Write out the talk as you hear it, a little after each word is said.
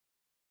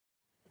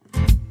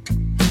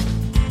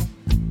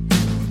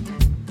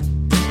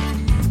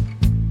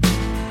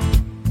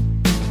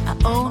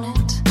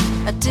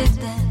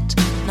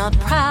Not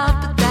proud,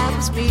 but that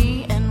was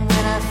me. And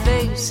when I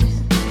face it,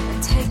 I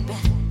take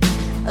back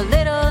a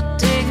little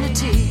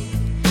dignity.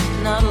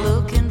 Not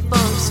looking for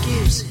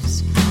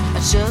excuses. I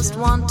just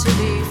want to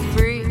be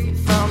free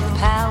from the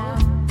power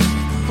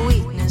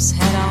weakness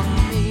had on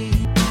me.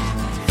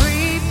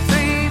 Free,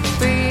 free,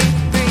 free,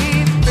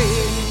 free,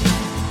 free.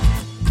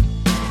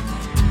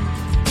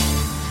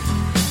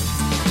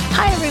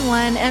 Hi,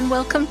 everyone, and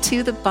welcome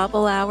to the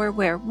Bubble Hour,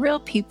 where real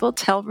people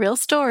tell real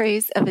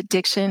stories of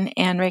addiction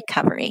and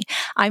recovery.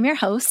 I'm your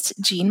host,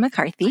 Jean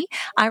McCarthy.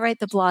 I write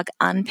the blog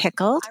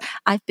UnPickled.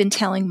 I've been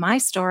telling my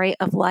story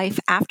of life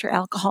after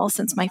alcohol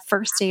since my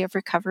first day of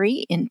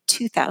recovery in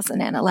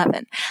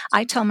 2011.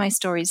 I tell my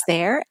stories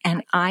there,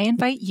 and I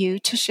invite you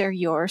to share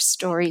your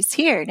stories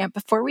here. Now,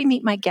 before we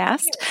meet my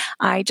guest,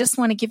 I just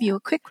want to give you a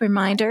quick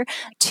reminder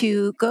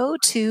to go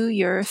to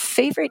your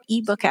favorite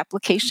ebook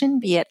application,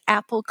 be it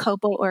Apple,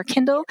 Kobo, or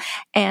Kindle,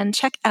 and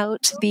check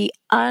out the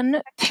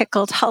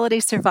UnPickled Holiday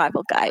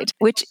Survival Guide,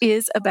 which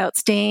is about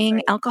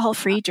staying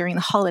alcohol-free during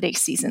the holiday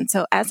season.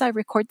 So as I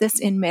record this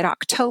in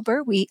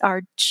mid-October, we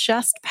are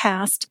just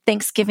past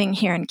Thanksgiving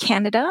here in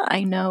Canada.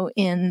 I know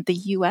in the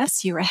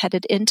US, you are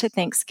headed into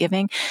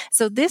Thanksgiving.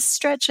 So this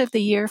stretch of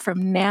the year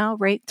from now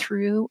right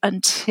through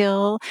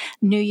until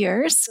New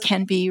Year's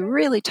can be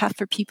really tough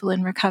for people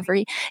in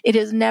recovery. It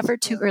is never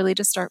too early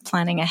to start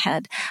planning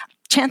ahead.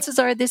 Chances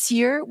are this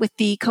year, with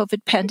the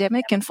COVID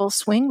pandemic in full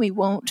swing, we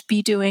won't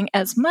be doing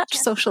as much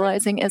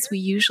socializing as we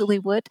usually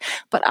would.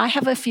 But I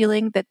have a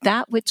feeling that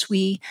that which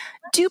we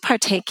do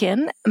partake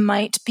in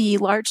might be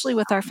largely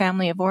with our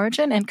family of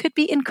origin and could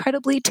be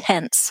incredibly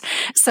tense.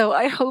 So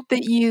I hope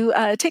that you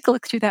take a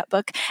look through that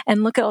book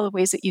and look at all the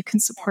ways that you can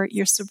support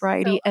your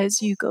sobriety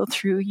as you go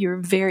through your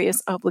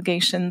various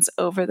obligations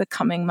over the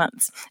coming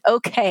months.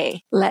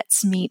 Okay,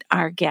 let's meet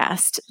our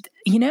guest.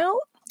 You know,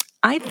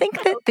 I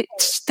think that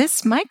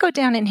this might go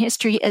down in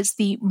history as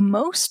the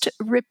most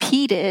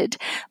repeated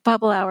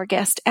Bubble Hour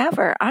guest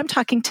ever. I'm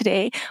talking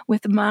today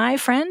with my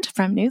friend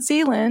from New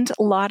Zealand,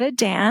 Lotta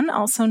Dann,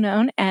 also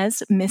known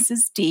as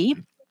Mrs. D.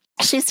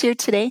 She's here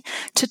today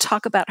to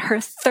talk about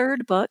her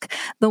third book,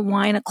 The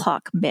Wine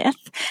O'Clock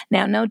Myth.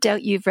 Now, no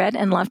doubt you've read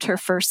and loved her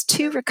first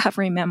two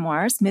recovery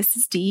memoirs,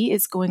 Mrs. D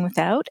is Going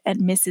Without and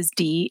Mrs.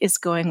 D is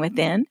Going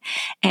Within.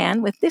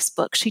 And with this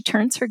book, she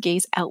turns her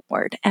gaze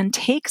outward and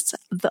takes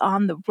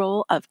on the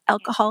role of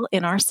alcohol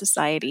in our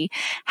society,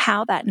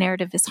 how that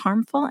narrative is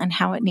harmful and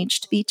how it needs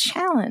to be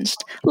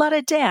challenged.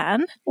 Lotta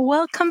Dann,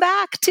 welcome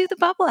back to the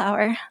Bubble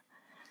Hour.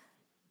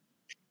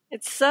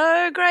 It's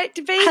so great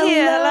to be here.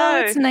 Hello.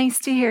 It's nice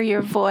to hear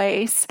your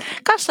voice.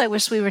 Gosh, I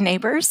wish we were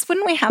neighbors.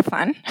 Wouldn't we have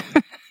fun?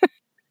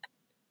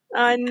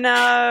 I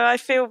know. I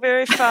feel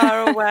very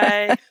far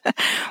away.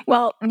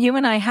 Well, you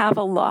and I have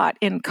a lot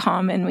in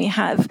common. We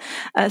have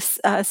a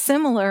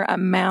similar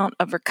amount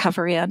of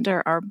recovery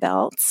under our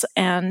belts,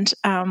 and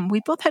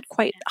we both had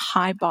quite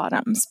high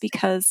bottoms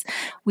because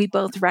we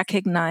both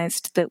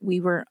recognized that we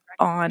were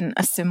on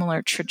a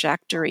similar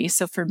trajectory.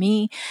 So for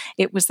me,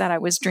 it was that I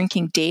was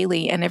drinking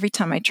daily, and every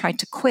time I tried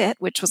to quit,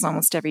 which was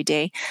almost every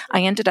day,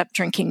 I ended up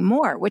drinking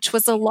more, which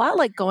was a lot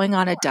like going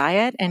on a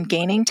diet and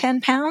gaining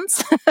 10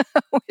 pounds,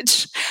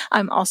 which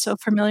I'm also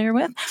familiar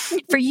with.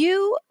 For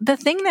you, the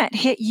thing that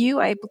hit you,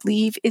 I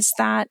believe, is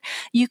that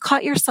you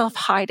caught yourself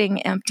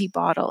hiding empty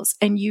bottles,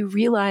 and you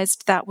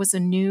realized that was a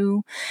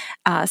new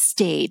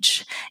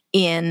stage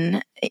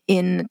in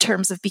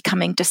terms of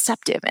becoming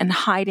deceptive and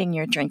hiding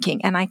your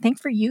drinking. And I think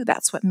for you,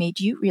 that's what made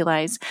you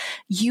realize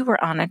you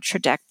were on a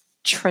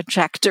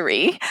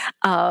trajectory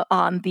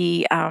on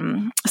the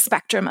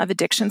spectrum of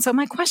addiction. So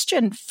my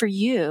question for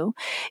you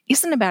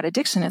isn't about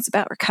addiction, it's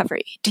about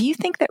recovery. Do you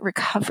think that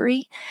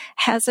recovery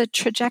has a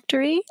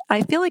trajectory?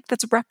 I feel like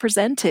that's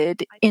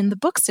represented in the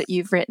books that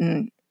you've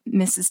written,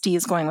 Mrs. D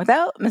is Going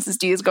Without, Mrs.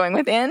 D is Going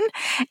Within,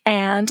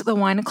 and The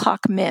Wine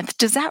O'Clock Myth.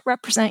 Does that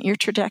represent your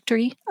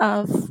trajectory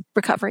of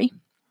recovery?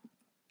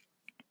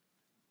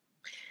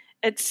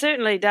 It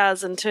certainly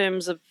does in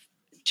terms of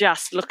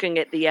just looking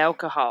at the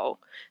alcohol.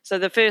 So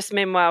the first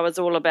memoir was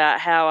all about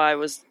how I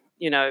was,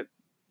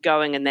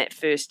 going in that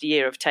first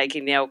year of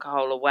taking the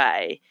alcohol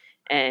away.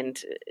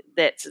 And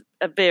that's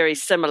a very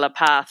similar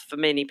path for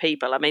many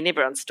people. I mean,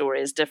 everyone's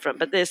story is different,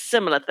 but there's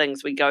similar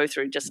things we go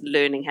through, just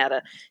learning how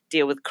to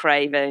deal with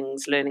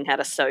cravings, learning how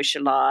to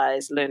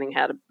socialize, learning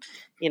how to,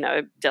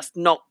 just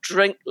not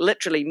drink,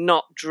 literally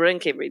not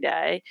drink every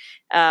day.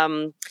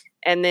 And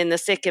then the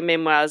second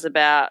memoir is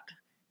about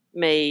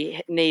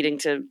me needing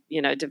to,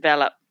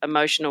 develop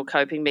emotional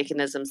coping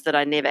mechanisms that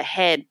I never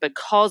had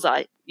because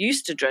I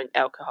used to drink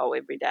alcohol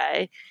every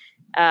day.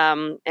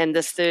 And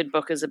this third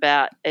book is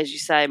about, as you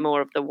say,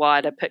 more of the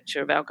wider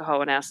picture of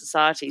alcohol in our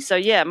society. So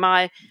yeah,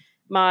 my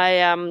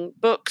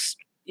books,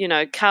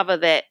 cover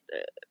that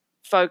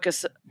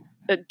focus,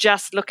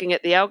 just looking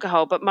at the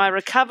alcohol, but my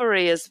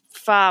recovery is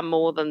far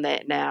more than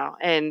that now.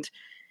 And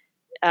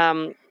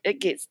it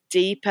gets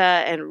deeper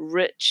and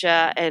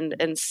richer and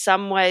in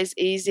some ways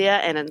easier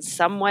and in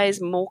some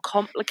ways more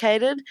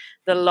complicated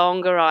the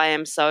longer I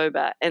am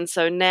sober. And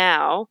so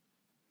now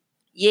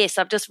yes,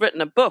 I've just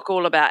written a book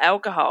all about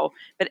alcohol,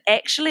 but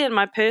actually in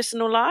my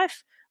personal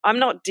life, I'm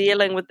not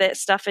dealing with that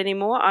stuff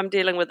anymore. I'm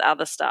dealing with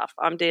other stuff.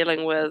 I'm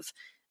dealing with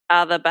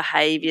other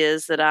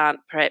behaviors that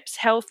aren't perhaps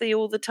healthy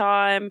all the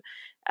time,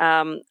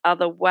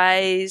 other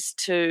ways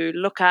to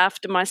look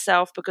after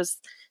myself, because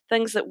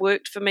things that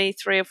worked for me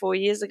 3 or 4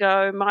 years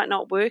ago might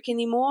not work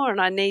anymore,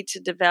 and I need to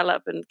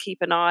develop and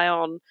keep an eye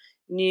on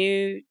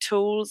new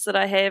tools that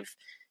I have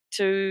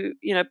to,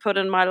 put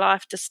in my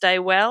life to stay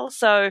well.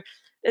 So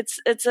it's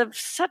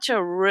such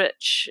a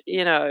rich,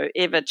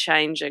 ever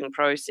changing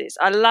process.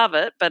 I love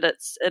it, but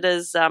it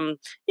is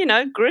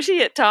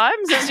gritty at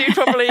times, as you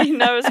probably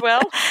know as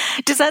well.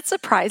 Does that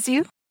surprise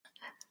you?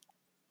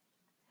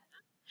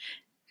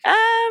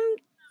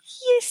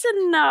 Yes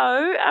and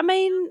no. I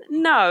mean,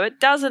 no, it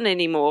doesn't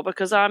anymore,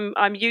 because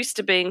I'm used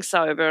to being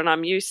sober, and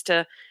I'm used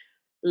to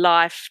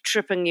life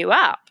tripping you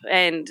up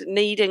and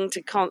needing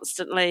to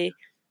constantly,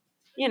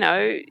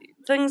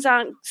 things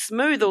aren't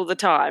smooth all the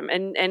time,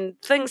 and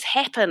things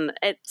happen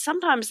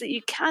sometimes that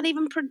you can't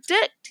even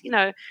predict.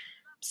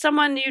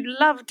 Someone you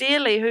love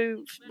dearly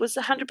who was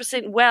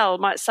 100% well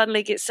might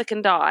suddenly get sick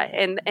and die,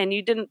 and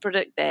you didn't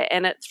predict that,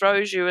 and it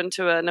throws you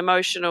into an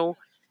emotional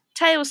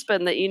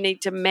tailspin that you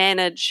need to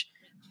manage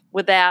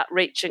without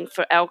reaching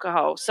for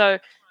alcohol. So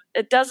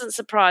it doesn't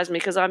surprise me,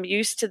 because I'm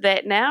used to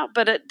that now,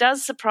 but it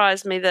does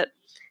surprise me that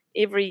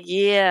every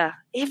year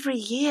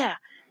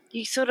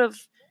you sort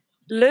of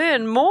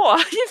learn more.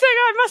 You think,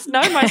 I must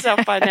know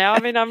myself by now. I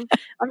mean, I'm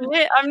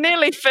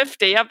nearly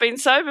 50. I've been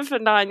sober for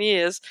 9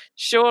 years.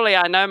 Surely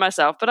I know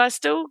myself, but I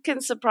still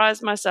can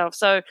surprise myself.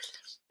 So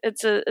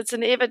it's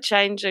an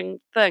ever-changing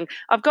thing.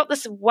 I've got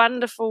this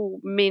wonderful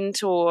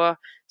mentor,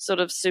 sort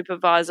of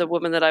supervisor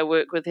woman that I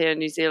work with here in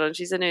New Zealand.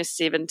 She's in her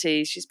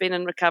 70s. She's been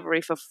in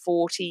recovery for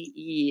 40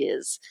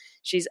 years.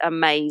 She's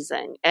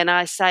amazing. And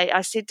I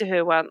said to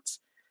her once,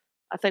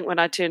 I think when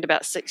I turned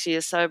about 6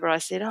 years sober, I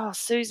said, "Oh,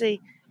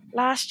 Susie,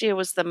 last year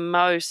was the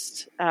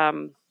most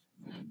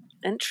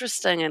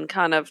interesting and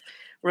kind of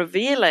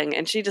revealing."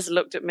 And she just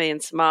looked at me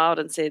and smiled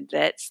and said,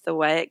 "That's the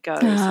way it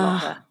goes,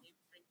 Lotta.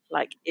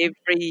 Like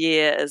every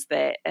year is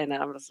that." And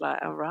I was like,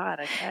 "All right,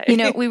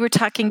 okay." We were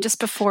talking just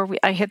before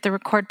I hit the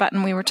record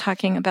button. We were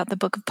talking about the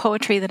book of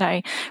poetry that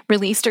I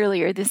released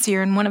earlier this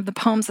year. And one of the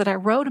poems that I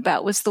wrote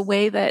about was the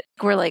way that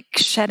we're like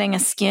shedding a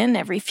skin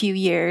every few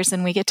years,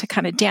 and we get to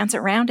kind of dance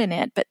around in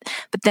it. But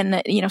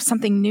then,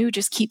 something new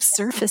just keeps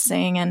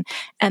surfacing, and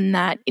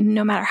that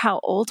no matter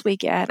how old we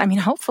get, I mean,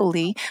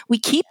 hopefully we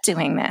keep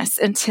doing this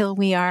until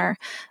we are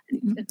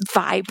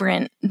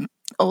vibrant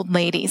old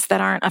ladies that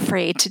aren't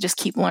afraid to just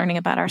keep learning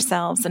about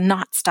ourselves and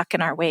not stuck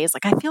in our ways.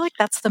 Like, I feel like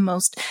that's the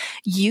most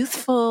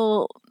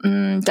youthful,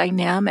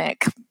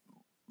 dynamic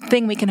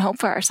thing we can hope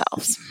for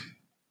ourselves.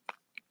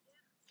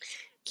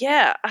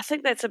 Yeah, I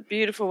think that's a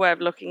beautiful way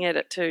of looking at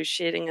it too,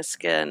 shedding a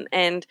skin.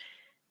 And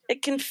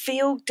it can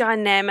feel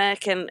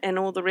dynamic and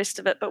all the rest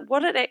of it. But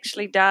what it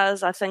actually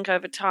does, I think,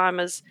 over time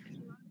is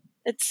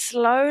it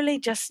slowly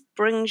just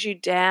brings you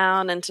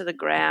down into the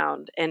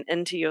ground and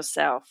into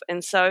yourself.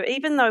 And so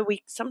even though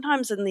we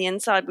sometimes in the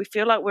inside we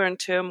feel like we're in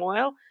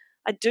turmoil,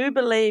 I do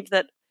believe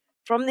that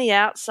from the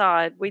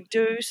outside we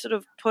do sort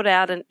of put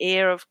out an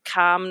air of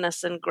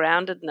calmness and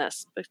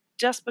groundedness, but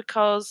just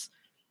because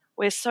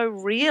we're so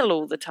real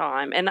all the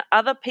time, and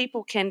other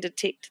people can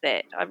detect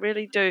that. I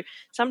really do.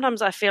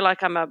 Sometimes I feel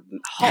like I'm a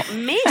hot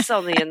mess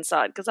on the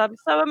inside because I'm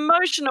so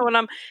emotional and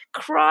I'm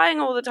crying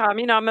all the time.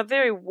 I'm a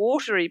very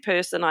watery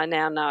person, I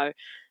now know,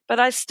 but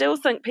I still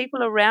think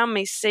people around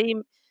me see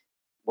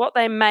what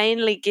they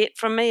mainly get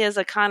from me is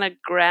a kind of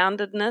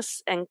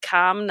groundedness and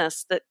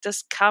calmness that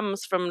just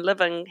comes from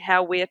living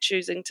how we're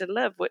choosing to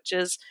live, which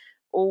is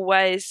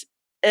always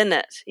in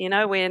it.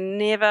 We're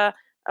never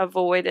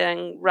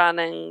avoiding,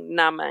 running,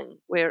 numbing.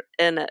 We're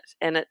in it,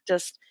 and it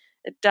does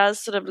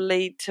sort of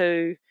lead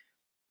to,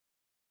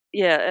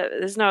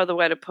 there's no other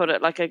way to put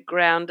it, like a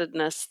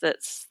groundedness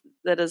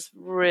that is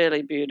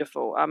really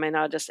beautiful. I mean,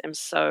 I just am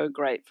so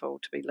grateful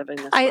to be living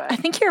this way. I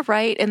think you're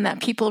right in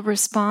that people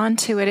respond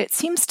to it. It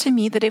seems to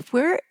me that if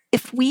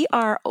we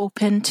are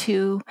open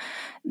to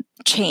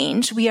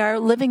change, we are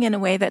living in a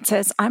way that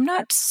says, I'm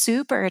not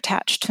super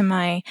attached to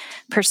my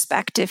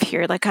perspective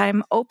here. Like,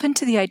 I'm open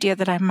to the idea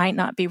that I might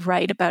not be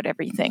right about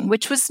everything,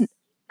 which was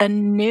a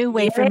new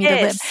way for me to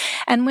live.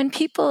 And when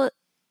people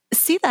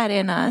see that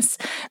in us,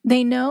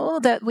 they know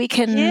that we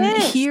can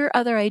hear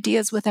other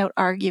ideas without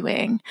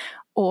arguing,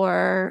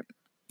 or,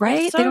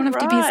 right? So they don't have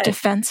to be as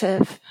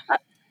defensive.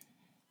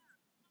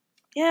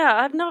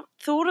 I've not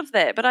thought of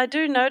that, but I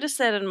do notice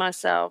that in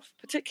myself,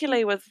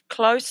 particularly with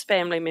close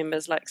family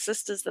members like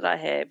sisters that I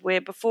have, where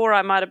before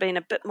I might have been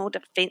a bit more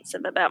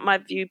defensive about my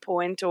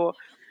viewpoint or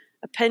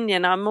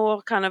opinion. I'm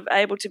more kind of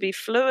able to be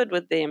fluid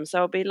with them. So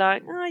I'll be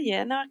like, oh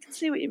yeah, no, I can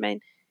see what you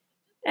mean.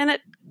 And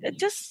it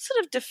just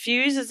sort of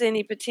diffuses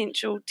any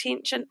potential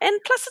tension. And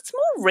plus it's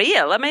more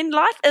real. I mean,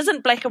 life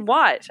isn't black and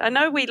white. I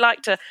know we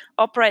like to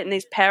operate in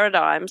these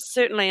paradigms,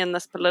 certainly in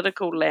this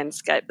political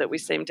landscape that we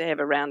seem to have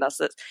around us,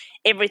 that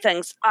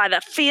everything's either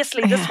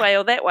fiercely this way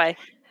or that way.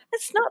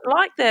 It's not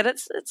like that.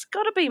 It's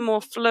got to be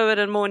more fluid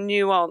and more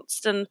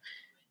nuanced. And,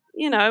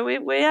 we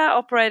are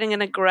operating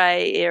in a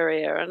grey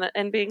area,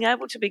 and being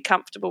able to be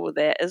comfortable with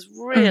that is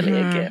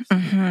really a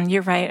gift.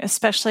 You're right,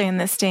 especially in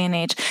this day and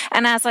age.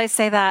 And as I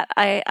say that,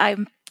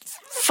 I'm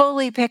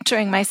fully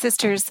picturing my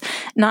sisters.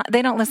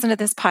 They don't listen to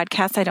this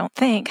podcast, I don't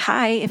think.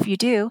 Hi, if you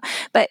do.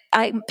 But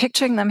I'm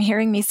picturing them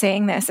hearing me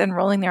saying this and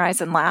rolling their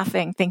eyes and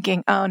laughing,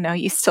 thinking, oh no,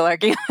 you still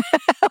argue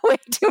way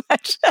too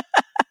much.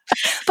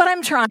 But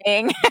I'm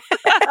trying.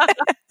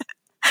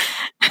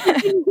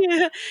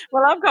 Yeah.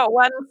 Well, I've got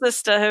one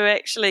sister who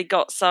actually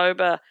got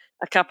sober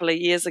a couple of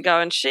years ago,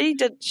 and she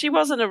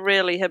wasn't a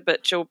really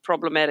habitual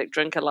problematic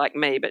drinker like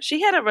me, but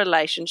she had a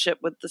relationship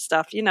with the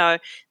stuff. There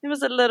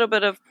was a little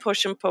bit of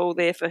push and pull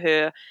there for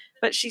her,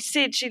 but she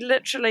said she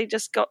literally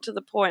just got to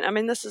the point. I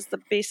mean, this is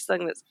the best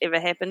thing that's ever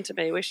happened to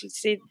me, where she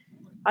said,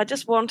 I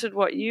just wanted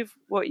what you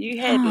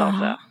had,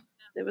 Lotta.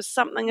 There was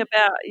something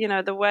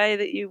about, the way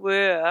that you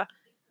were.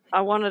 I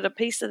wanted a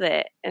piece of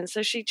that. And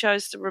so she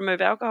chose to remove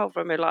alcohol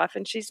from her life,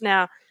 and she's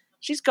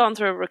gone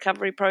through a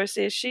recovery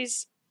process.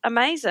 She's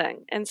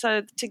amazing. And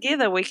so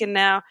together we can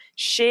now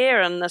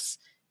share in this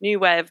new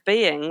way of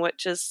being,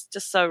 which is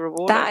just so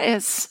rewarding. That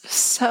is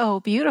so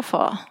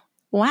beautiful.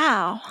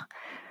 Wow.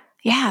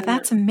 Yeah,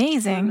 that's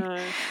amazing.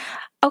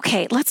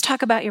 Okay, let's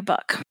talk about your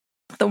book,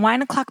 The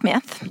Wine O'Clock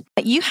Myth.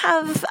 You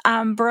have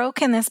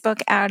broken this book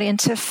out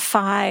into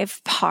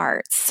 5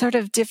 parts, sort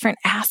of different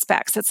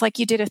aspects. It's like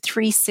you did a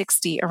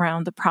 360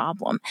 around the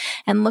problem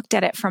and looked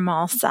at it from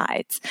all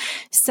sides.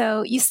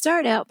 So you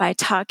start out by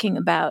talking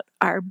about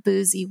our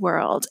boozy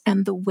world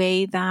and the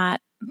way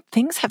that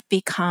things have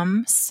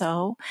become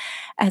so,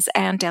 as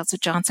Ann Delza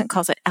Johnson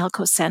calls it,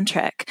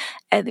 alcocentric.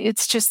 And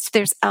it's just,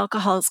 there's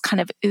alcohol is kind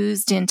of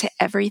oozed into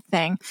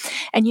everything.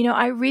 And,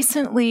 I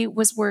recently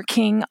was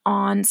working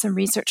on some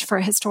research for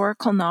a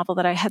historical novel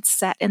that I had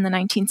set in the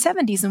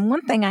 1970s. And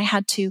one thing I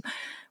had to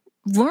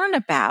learn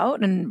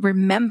about and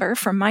remember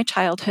from my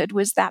childhood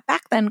was that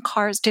back then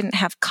cars didn't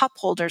have cup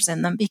holders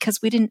in them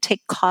because we didn't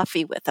take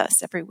coffee with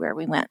us everywhere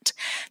we went.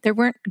 There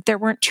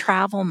weren't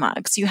travel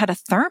mugs. You had a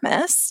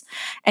thermos,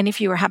 and if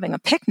you were having a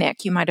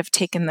picnic, you might have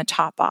taken the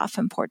top off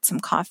and poured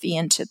some coffee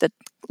into the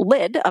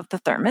lid of the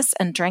thermos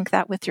and drank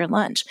that with your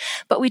lunch.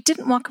 But we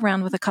didn't walk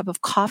around with a cup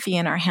of coffee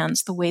in our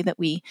hands the way that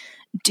we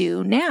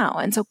do now.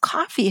 And so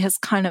coffee has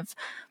kind of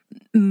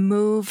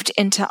moved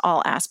into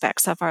all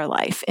aspects of our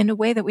life in a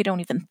way that we don't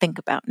even think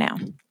about now.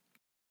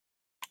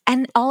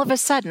 And all of a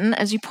sudden,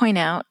 as you point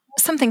out,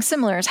 something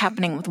similar is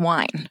happening with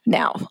wine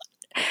now,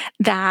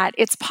 that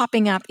it's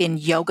popping up in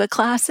yoga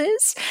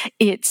classes.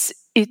 It's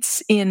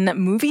in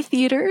movie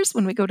theaters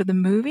when we go to the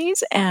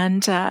movies,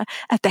 and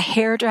at the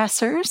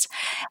hairdressers.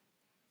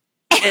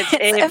 It's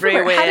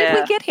everywhere. How did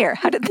we get here?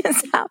 How did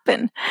this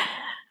happen?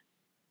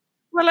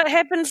 Well, it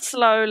happened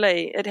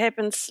slowly. It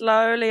happened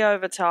slowly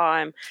over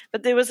time.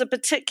 But there was a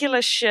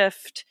particular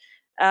shift,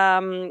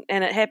 and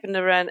it happened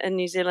around in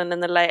New Zealand in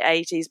the late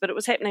 80s, but it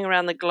was happening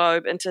around the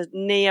globe into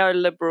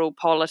neoliberal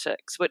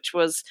politics, which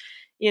was,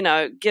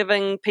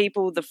 giving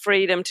people the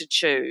freedom to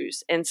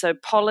choose. And so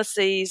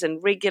policies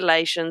and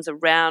regulations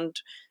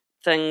around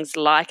things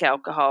like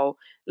alcohol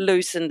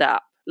loosened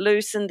up.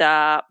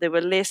 There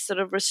were less sort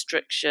of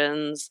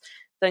restrictions.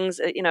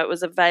 Things, it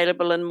was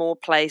available in more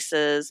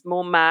places,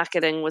 more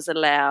marketing was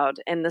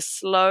allowed, and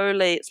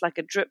it's like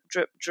a drip,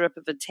 drip, drip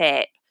of a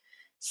tap.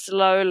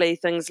 Slowly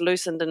things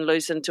loosened and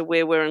loosened to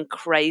where we're in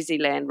crazy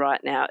land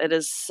right now. It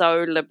is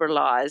so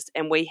liberalized,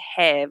 and we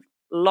have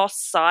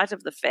lost sight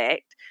of the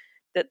fact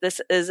that this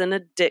is an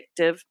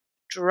addictive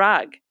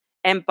drug.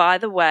 And by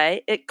the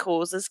way, it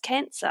causes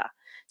cancer.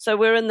 So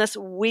we're in this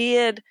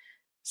weird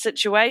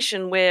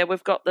situation where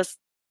we've got this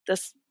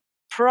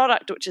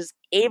product which is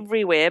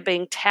everywhere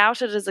being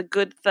touted as a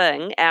good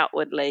thing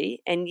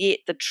outwardly, and yet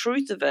the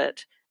truth of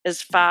it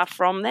is far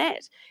from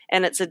that,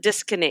 and it's a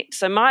disconnect.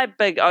 So my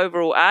big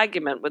overall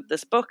argument with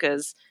this book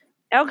is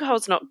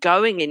alcohol's not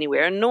going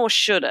anywhere, and nor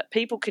should it.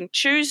 People can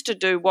choose to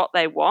do what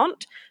they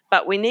want,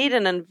 but we need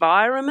an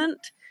environment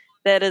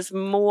that is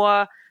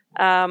more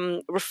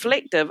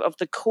reflective of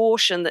the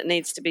caution that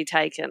needs to be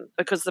taken,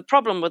 because the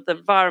problem with the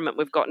environment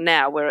we've got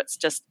now, where it's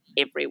just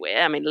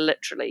everywhere, I mean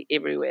literally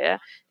everywhere,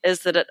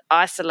 is that it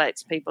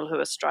isolates people who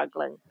are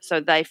struggling.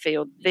 So they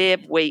feel they're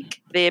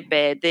weak, they're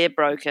bad, they're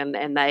broken,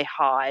 and they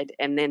hide,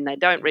 and then they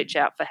don't reach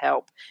out for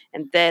help.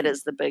 And that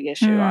is the big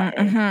issue I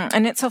have.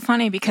 And it's so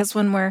funny because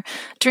when we're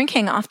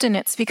drinking, often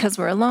it's because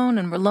we're alone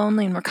and we're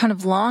lonely and we're kind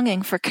of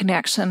longing for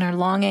connection or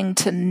longing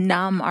to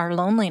numb our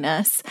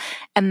loneliness,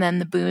 and then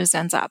the booze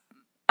ends up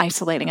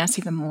isolating us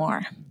even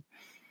more.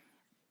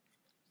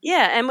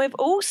 Yeah, and we've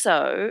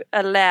also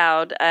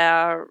allowed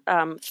our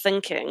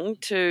thinking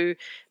to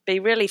be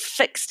really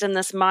fixed in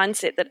this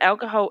mindset that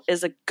alcohol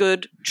is a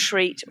good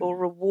treat or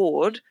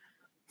reward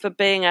for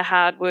being a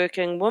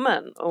hardworking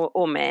woman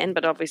or man,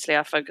 but obviously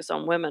I focus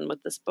on women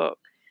with this book.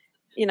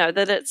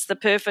 That it's the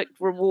perfect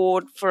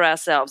reward for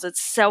ourselves.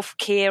 It's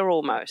self-care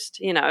almost.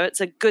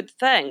 It's a good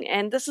thing.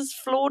 And this is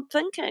flawed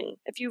thinking.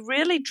 If you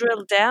really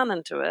drill down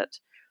into it,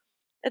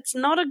 it's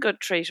not a good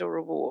treat or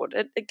reward.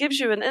 It gives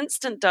you an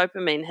instant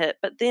dopamine hit,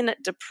 but then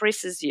it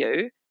depresses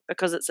you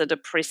because it's a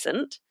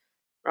depressant,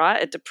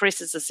 right? It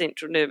depresses the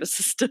central nervous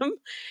system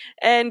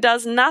and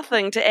does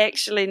nothing to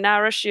actually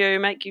nourish you,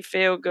 make you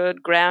feel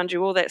good, ground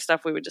you, all that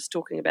stuff we were just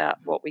talking about,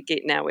 what we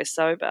get now we're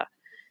sober.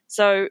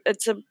 So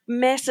it's a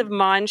massive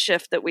mind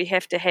shift that we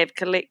have to have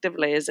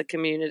collectively as a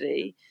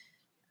community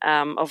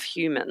of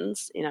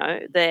humans,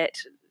 that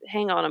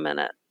hang on a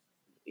minute,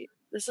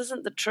 this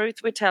isn't the truth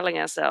we're telling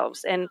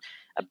ourselves. And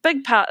a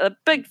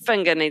big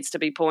finger needs to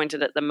be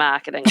pointed at the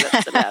marketing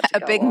that's about to a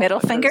go big on, middle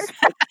finger?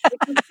 They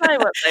can say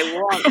what they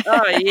want.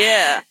 Oh,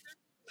 yeah.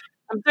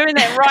 I'm doing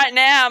that right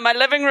now in my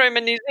living room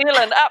in New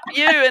Zealand. Up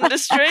you,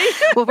 industry.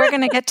 Well, we're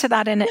going to get to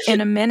that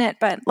in a minute,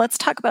 but let's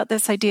talk about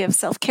this idea of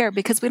self-care,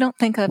 because we don't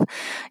think of,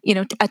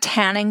 a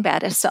tanning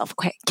bed as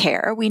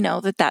self-care. We know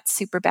that that's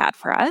super bad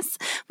for us.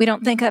 We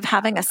don't think of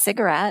having a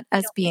cigarette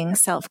as being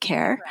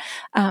self-care.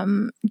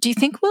 Do you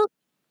think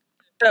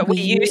But we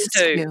used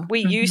to.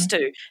 We Mm-hmm. used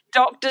to.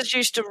 Doctors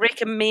used to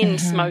recommend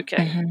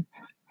smoking,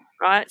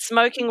 right?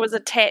 Smoking was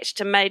attached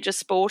to major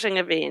sporting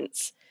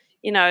events.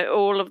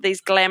 All of these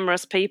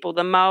glamorous people,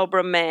 the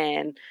Marlboro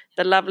Man,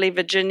 the lovely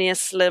Virginia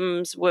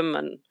Slims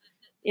woman,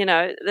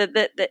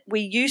 that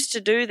we used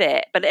to do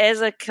that. But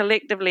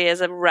collectively,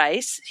 as a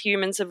race,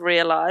 humans have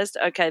realized,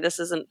 okay, this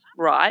isn't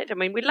right. I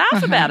mean, we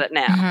laugh about it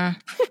now.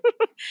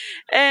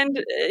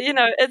 And,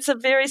 it's a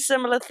very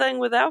similar thing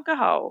with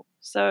alcohol.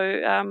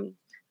 So,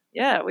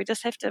 we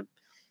just have to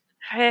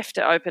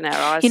open our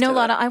eyes to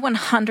Lotta, it. I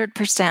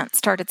 100%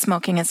 started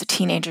smoking as a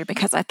teenager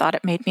because I thought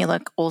it made me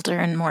look older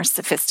and more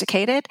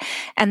sophisticated.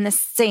 And the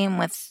same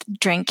with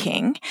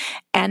drinking.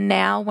 And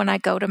now when I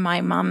go to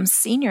my mom's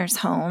seniors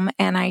home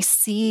and I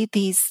see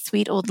these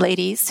sweet old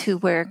ladies who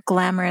were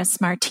glamorous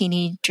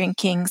martini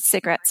drinking,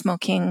 cigarette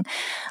smoking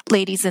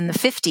ladies in the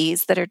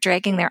 50s that are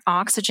dragging their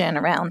oxygen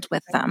around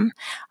with them,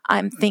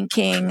 I'm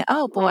thinking,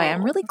 oh boy,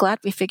 I'm really glad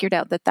we figured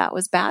out that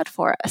was bad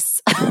for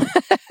us.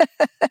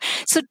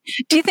 So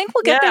do you think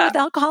we'll get there with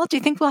alcohol? Do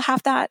you think we'll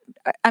have that?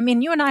 I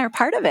mean, you and I are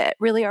part of it,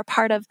 really are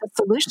part of the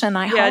solution.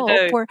 I hope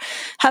I do. We're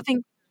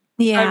having,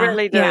 I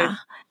really do. Yeah.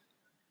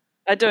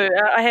 I do.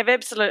 I have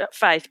absolute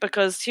faith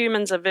because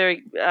humans are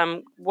very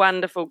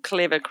wonderful,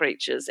 clever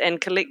creatures, and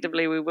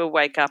collectively we will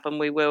wake up and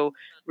we will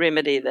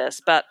remedy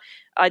this. But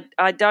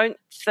I don't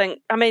think,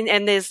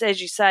 and there's,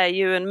 as you say,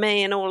 you and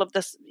me and all of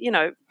this,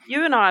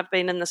 you and I have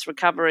been in this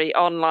recovery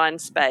online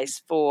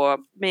space for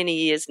many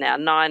years now,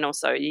 9 or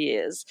so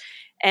years.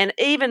 And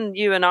even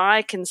you and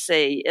I can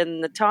see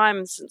in the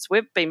time since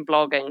we've been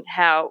blogging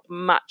how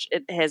much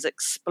it has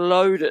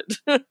exploded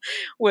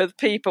with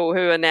people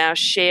who are now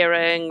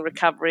sharing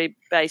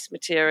recovery-based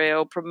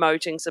material,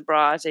 promoting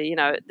sobriety.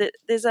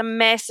 There's a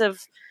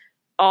massive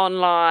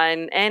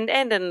online and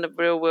in the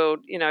real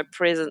world,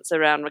 presence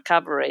around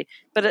recovery,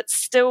 but it's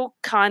still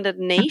kind of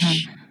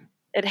niche.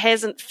 It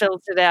hasn't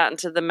filtered out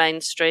into the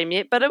mainstream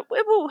yet, but it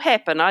will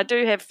happen. I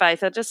do have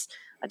faith. I just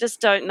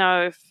don't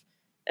know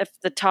if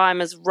the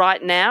time is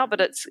right now, but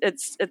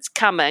it's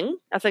coming.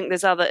 I think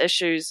there's other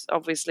issues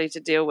obviously to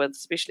deal with,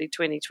 especially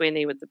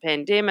 2020 with the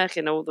pandemic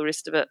and all the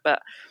rest of it.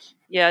 But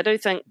yeah, I do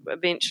think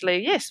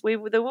eventually, yes,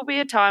 there will be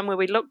a time where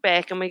we look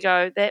back and we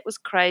go, that was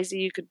crazy.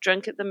 You could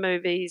drink at the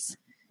movies.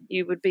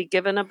 You would be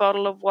given a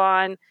bottle of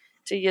wine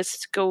to your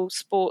school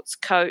sports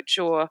coach,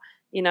 or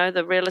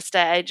the real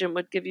estate agent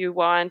would give you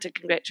wine to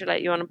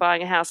congratulate you on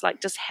buying a house,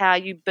 like just how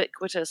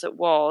ubiquitous it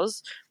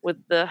was with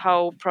the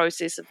whole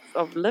process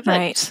of living.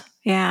 Right.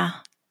 Yeah.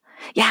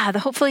 Yeah.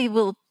 Hopefully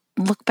we'll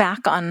look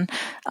back on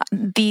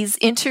these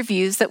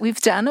interviews that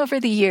we've done over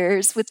the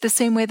years with the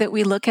same way that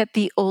we look at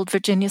the old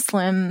Virginia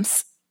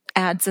Slims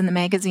ads in the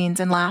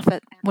magazines and laugh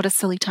at what a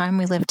silly time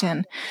we lived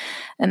in.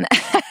 And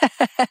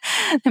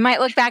they might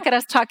look back at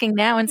us talking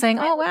now and saying,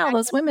 oh, wow,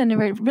 those women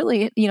were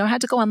really,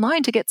 had to go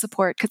online to get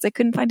support because they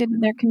couldn't find it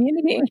in their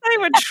community. They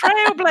were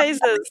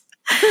trailblazers.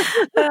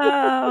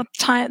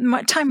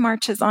 Time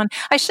marches on.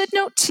 I should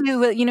note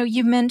too,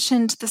 you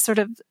mentioned the sort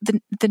of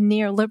the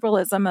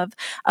neoliberalism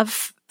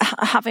of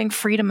having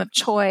freedom of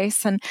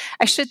choice. And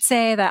I should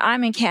say that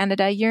I'm in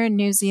Canada, you're in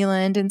New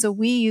Zealand. And so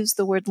we use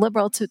the word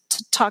liberal to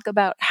talk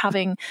about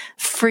having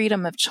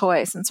freedom of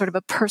choice and sort of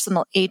a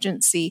personal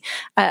agency.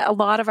 A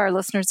lot of our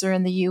listeners are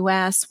in the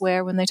US,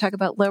 where when they talk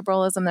about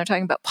liberalism, they're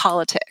talking about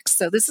politics.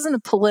 So this isn't a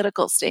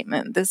political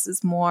statement. This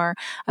is more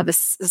of a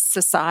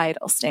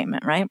societal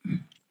statement, right?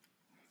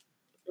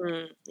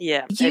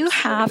 Yeah. You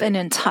have an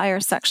entire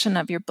section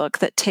of your book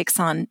that takes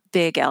on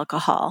big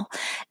alcohol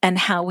and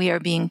how we are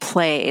being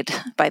played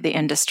by the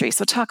industry.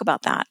 So talk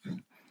about that.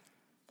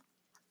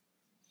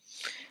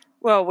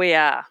 Well, we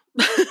are.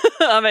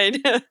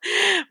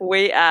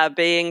 We are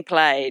being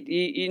played.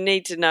 You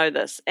need to know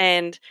this.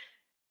 And,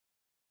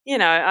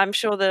 I'm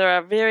sure there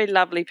are very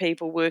lovely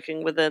people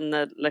working within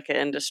the liquor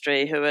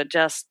industry who are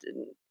just,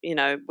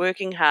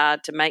 working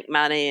hard to make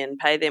money and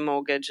pay their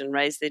mortgage and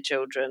raise their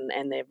children.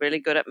 And they're really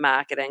good at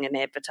marketing and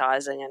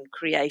advertising and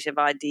creative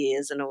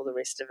ideas and all the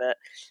rest of it.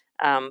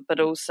 But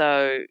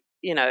also,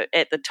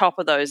 at the top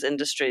of those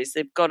industries,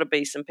 there've got to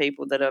be some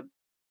people that are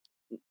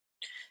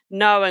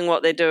knowing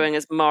what they're doing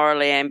is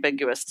morally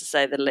ambiguous, to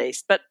say the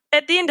least. But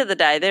at the end of the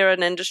day, they're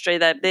an industry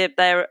that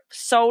they're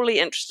solely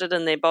interested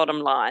in their bottom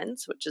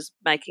lines, which is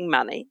making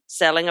money,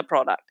 selling a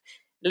product.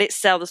 Let's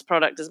sell this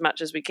product as much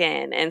as we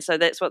can. And so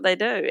that's what they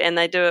do. And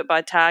they do it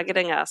by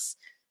targeting us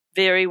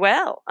very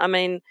well. I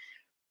mean,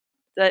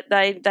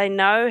 they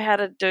know how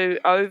to do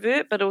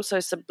overt but also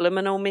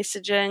subliminal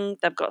messaging.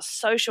 They've got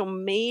social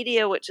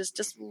media, which is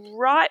just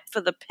ripe for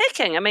the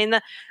picking. I mean,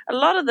 a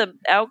lot of the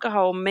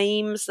alcohol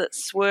memes that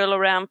swirl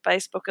around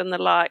Facebook and the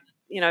like,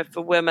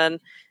 for women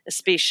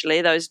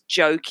especially, those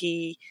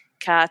jokey,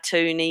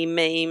 cartoony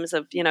memes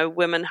of,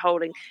 women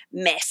holding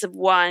massive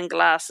wine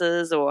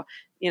glasses, or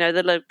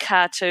the little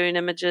cartoon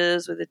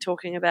images where they're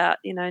talking about,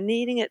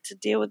 needing it to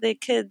deal with their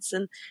kids.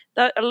 And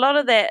a lot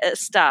of that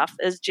stuff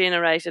is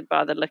generated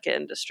by the liquor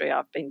industry,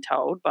 I've been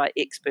told, by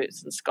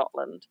experts in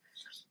Scotland.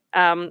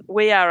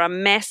 We are a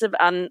massive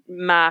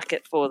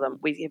market for them.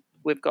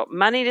 We've got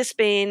money to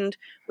spend.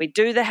 We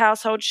do the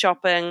household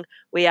shopping.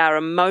 We are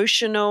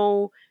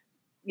emotional,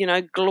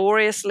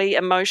 gloriously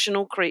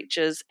emotional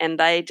creatures, and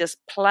they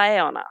just play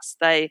on us.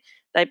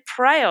 They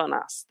prey on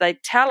us. They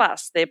tell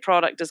us their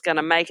product is going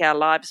to make our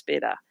lives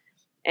better.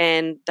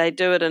 And they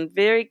do it in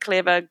very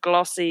clever,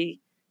 glossy,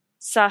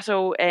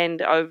 subtle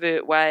and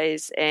overt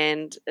ways.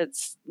 And it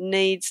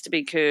needs to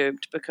be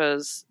curbed,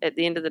 because at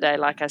the end of the day,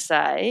 like I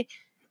say,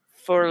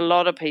 for a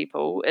lot of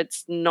people,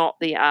 it's not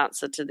the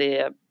answer to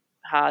their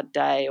hard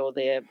day or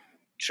their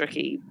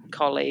tricky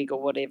colleague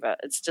or whatever.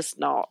 It's just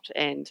not.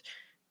 And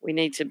we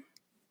need to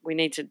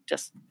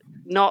just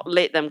not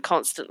let them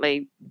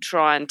constantly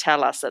try and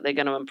tell us that they're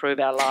going to improve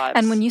our lives.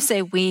 And when you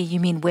say we, you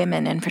mean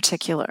women in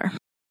particular?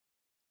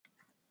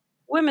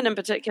 Women in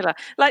particular.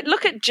 Like,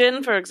 look at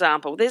gin, for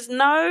example. There's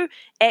no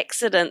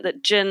accident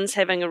that gin's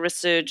having a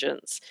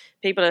resurgence.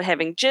 People are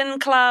having gin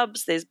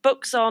clubs. There's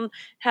books on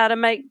how to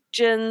make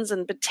gins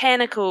and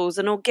botanicals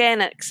and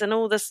organics and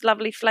all this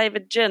lovely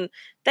flavoured gin.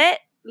 That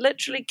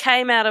literally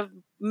came out of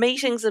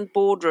meetings and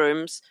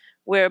boardrooms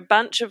where a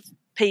bunch of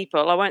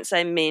people, I won't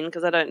say men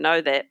because I don't know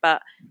that,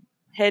 but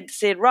had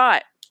said,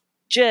 right,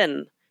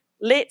 gin,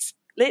 let's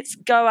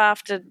go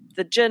after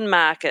the gin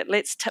market,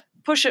 let's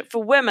push it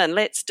for women,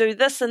 let's do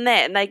this and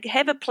that. And they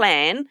have a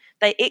plan,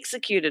 they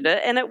executed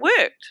it, and it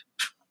worked.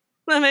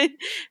 I mean,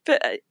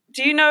 but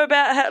do you know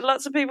about how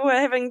lots of people are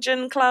having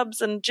gin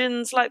clubs and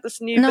gin's like this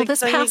new big thing? No,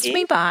 this passed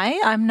me by.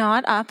 I'm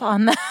not up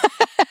on that.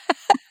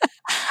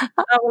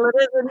 Oh, well,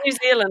 it is in New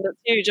Zealand. It's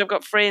huge. I've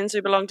got friends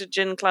who belong to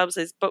gin clubs.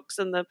 There's books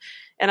in them,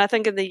 and I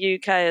think in the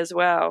UK as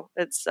well.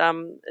 It's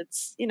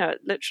it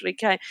literally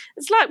came.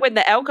 It's like when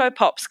the Alco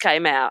Pops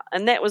came out,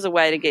 and that was a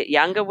way to get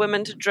younger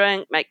women to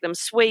drink, make them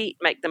sweet,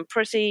 make them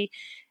pretty,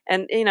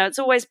 and it's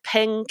always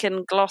pink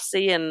and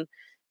glossy, and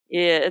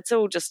yeah, it's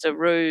all just a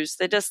ruse.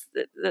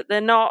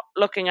 They're not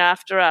looking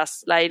after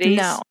us, ladies.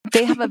 No,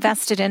 they have a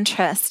vested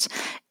interest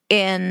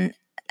in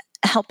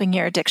helping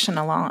your addiction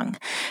along.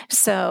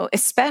 So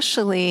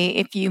especially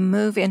if you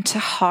move into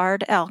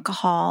hard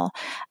alcohol,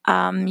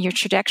 your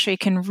trajectory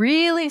can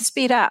really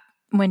speed up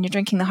when you're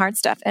drinking the hard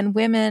stuff. And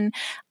women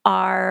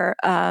are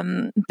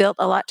built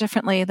a lot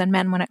differently than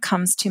men when it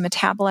comes to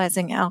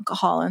metabolizing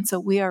alcohol. And so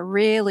we are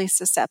really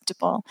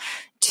susceptible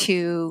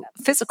to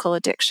physical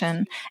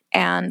addiction,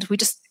 and we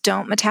just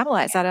don't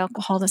metabolize that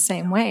alcohol the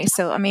same way.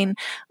 So, I mean,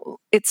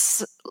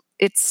 it's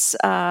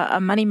a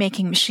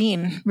money-making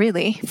machine,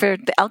 really, for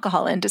the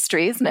alcohol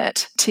industry, isn't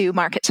it, to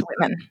market to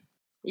women?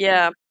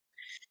 Yeah.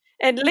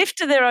 And left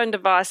to their own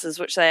devices,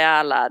 which they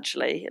are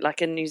largely,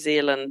 like in New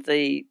Zealand,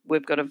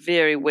 we've got a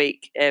very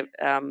weak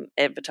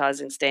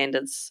advertising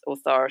standards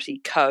authority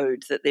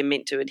code that they're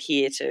meant to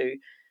adhere to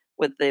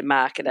with their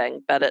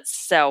marketing, but it's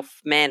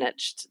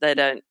self-managed.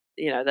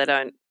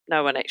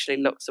 No one actually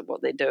looks at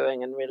what they're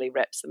doing and really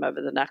wraps them over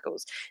the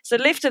knuckles. So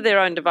left to their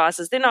own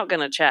devices, they're not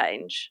going to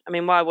change. I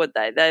mean, why would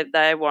they? They're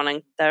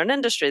an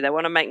industry. They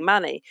want to make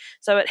money.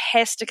 So it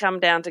has to come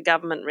down to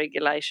government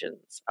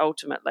regulations,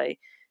 ultimately.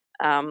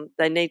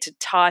 They need to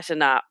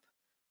tighten up.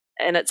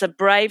 And it's a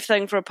brave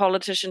thing for a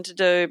politician to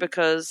do,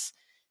 because,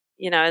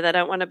 they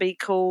don't want to be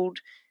called,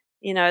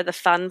 the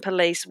fun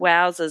police,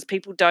 wowzers.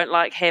 People don't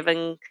like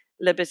having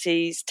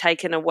liberties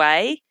taken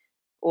away,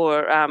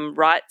 or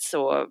rights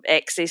or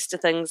access to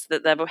things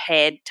that they've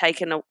had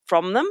taken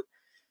from them.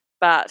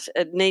 But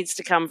it needs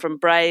to come from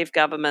brave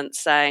governments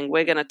saying,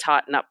 we're going to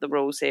tighten up the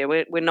rules here.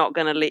 We're not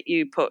going to let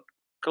you put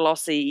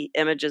glossy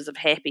images of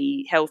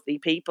happy, healthy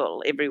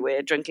people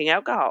everywhere drinking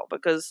alcohol,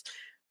 because,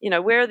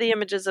 where are the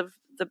images of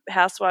the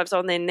housewives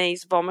on their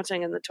knees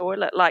vomiting in the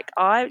toilet? Like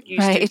I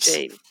used to,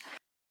 Jean.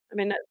 I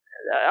mean,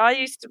 I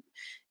used to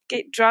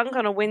get drunk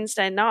on a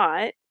Wednesday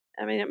night.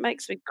 I mean, it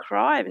makes me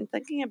cry even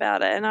thinking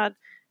about it. And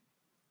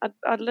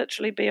I'd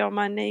literally be on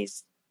my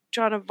knees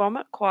trying to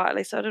vomit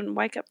quietly so I didn't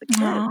wake up the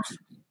kids. Aww.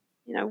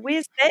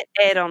 Where's that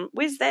ad on?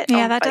 Where's that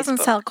on that Facebook? Doesn't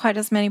sell quite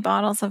as many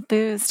bottles of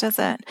booze, does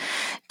it?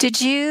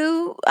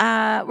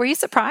 Were you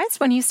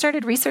surprised when you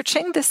started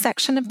researching this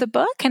section of the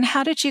book? And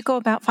how did you go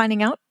about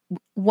finding out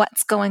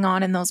what's going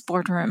on in those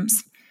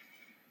boardrooms?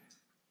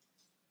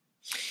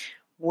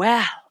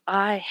 Wow.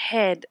 I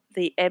had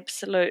the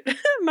absolute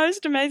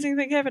most amazing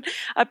thing happen.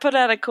 I put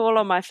out a call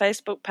on my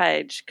Facebook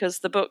page because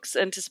the book's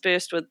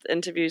interspersed with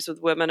interviews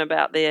with women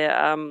about their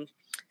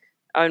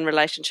own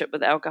relationship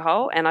with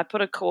alcohol, and I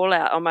put a call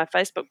out on my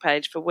Facebook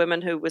page for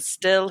women who were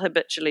still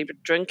habitually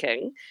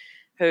drinking,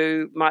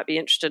 who might be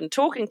interested in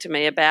talking to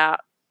me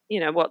about,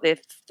 what they're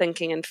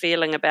thinking and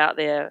feeling about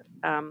their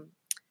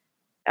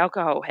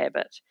alcohol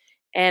habit.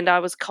 And I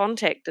was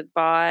contacted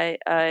by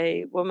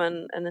a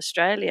woman in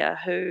Australia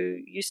who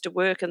used to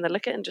work in the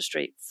liquor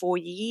industry for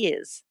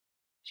years.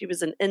 She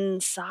was an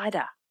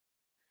insider.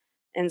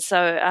 And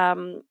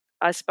so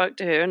I spoke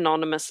to her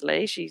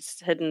anonymously.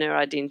 She's hidden her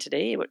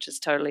identity, which is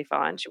totally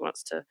fine. She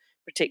wants to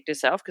protect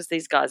herself because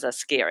these guys are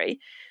scary.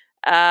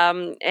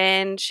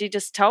 And she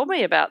just told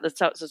me about the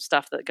sorts of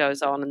stuff that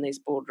goes on in these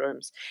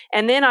boardrooms.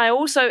 And then I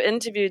also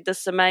interviewed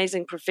this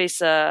amazing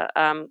professor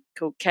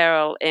called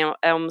Carol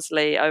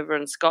Elmsley over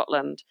in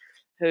Scotland,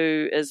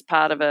 who is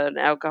part of an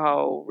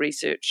alcohol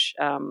research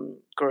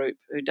group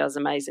who does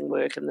amazing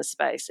work in this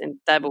space. And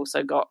they've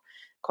also got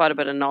quite a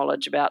bit of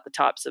knowledge about the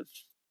types of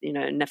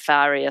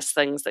nefarious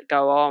things that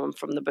go on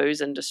from the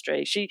booze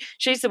industry.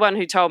 She's the one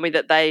who told me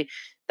that they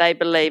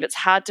believe, it's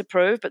hard to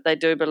prove, but they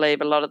do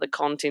believe a lot of the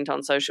content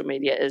on social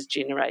media is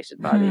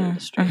generated by the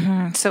industry.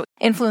 Mm-hmm. So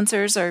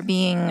influencers are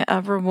being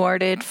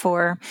rewarded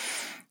for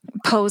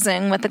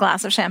posing with a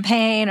glass of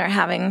champagne or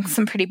having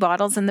some pretty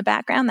bottles in the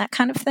background, that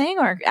kind of thing,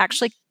 or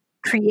actually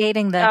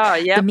creating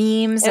the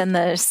memes and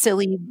the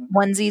silly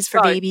onesies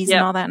for babies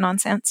and all that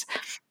nonsense.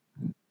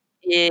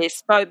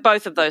 Yes,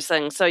 both of those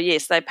things. So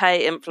yes, they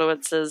pay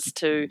influencers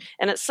to,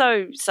 and it's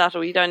so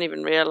subtle you don't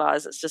even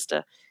realise it's just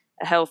a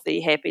healthy,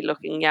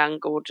 happy-looking, young,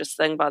 gorgeous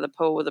thing by the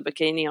pool with a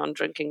bikini on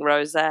drinking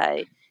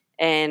rosé.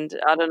 And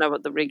I don't know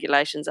what the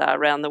regulations are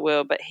around the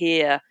world, but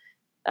here,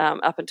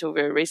 up until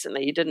very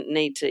recently, you didn't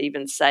need to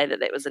even say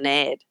that was an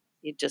ad.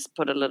 You just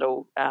put a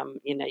little,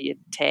 you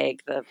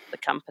tag the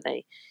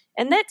company.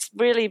 And that's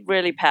really,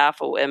 really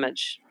powerful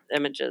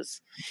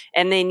images.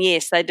 And then,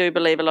 yes, they do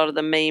believe a lot of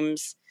the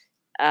memes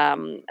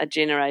are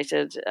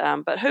generated,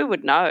 but who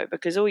would know?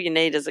 Because all you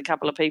need is a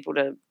couple of people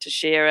to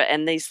share it,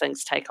 and these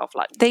things take off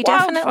like they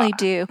wildfire. Definitely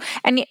do.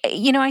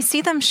 And I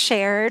see them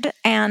shared,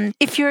 and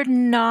if you're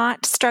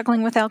not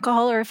struggling with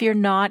alcohol, or if you're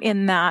not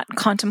in that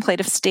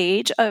contemplative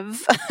stage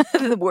of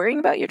worrying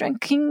about your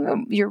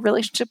drinking, your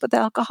relationship with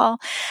alcohol,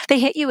 they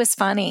hit you as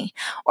funny,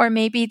 or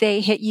maybe they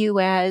hit you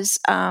as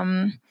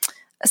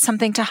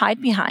something to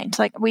hide behind.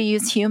 Like, we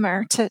use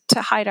humor to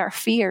hide our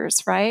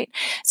fears, right?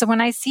 So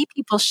when I see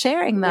people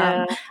sharing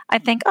them, I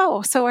think,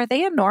 oh, so are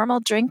they a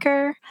normal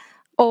drinker,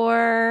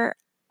 or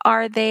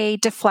are they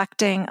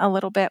deflecting a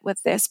little bit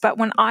with this? But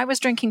when I was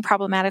drinking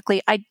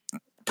problematically, I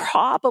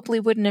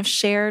probably wouldn't have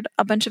shared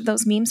a bunch of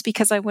those memes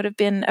because I would have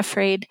been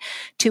afraid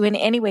to in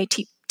any way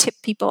tip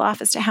people off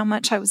as to how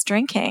much I was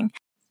drinking.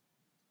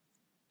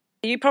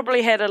 You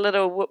probably had a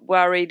little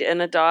worried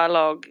inner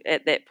dialogue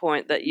at that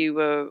point that you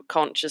were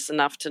conscious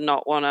enough to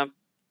not want to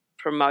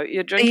promote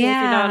your drinking, if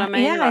you know what I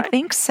mean? Yeah, I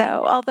think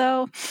so.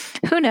 Although,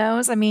 who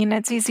knows? I mean,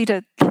 it's easy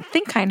to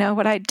think I know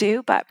what I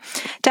do, but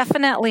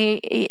definitely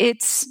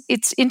it's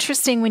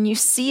interesting when you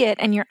see it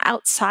and you're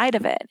outside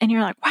of it and you're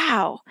like,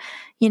 wow,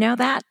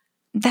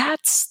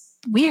 that's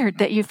weird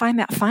that you find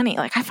that funny.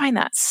 Like, I find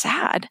that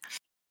sad.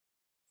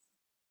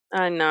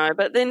 I know,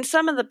 but then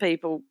some of the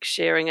people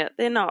sharing it,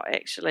 they're not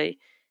actually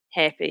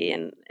happy,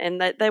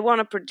 and they want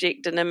to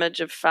project an image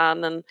of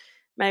fun, and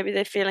maybe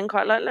they're feeling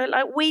quite like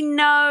we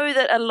know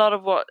that a lot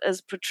of what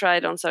is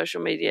portrayed on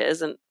social media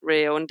isn't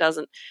real and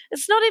doesn't.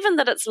 It's not even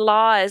that it's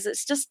lies; it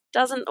just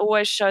doesn't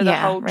always show the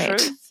whole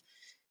truth.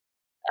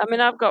 I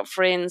mean, I've got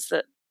friends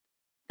that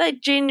they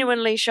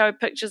genuinely show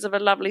pictures of a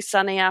lovely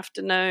sunny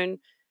afternoon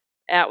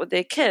out with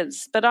their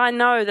kids, but I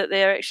know that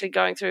they're actually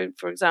going through,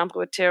 for example,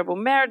 a terrible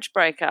marriage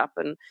breakup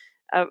and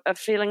are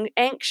feeling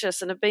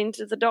anxious and have been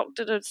to the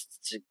doctor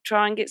to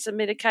try and get some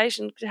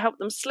medication to help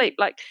them sleep.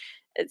 Like,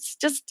 it's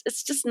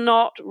just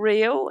not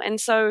real.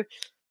 And so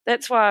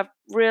that's why I've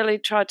really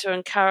tried to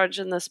encourage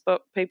in this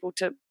book people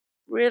to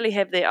really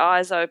have their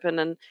eyes open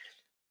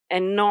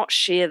and not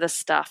share this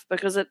stuff,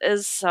 because it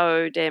is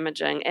so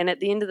damaging. And at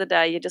the end of the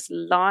day, you're just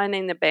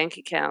lining the bank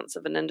accounts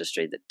of an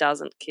industry that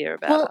doesn't care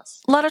about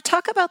us. Lotta,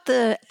 talk about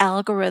the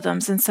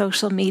algorithms in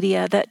social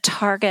media that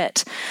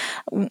target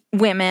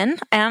women,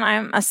 and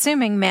I'm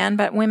assuming men,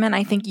 but women,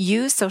 I think,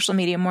 use social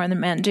media more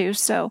than men do.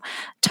 So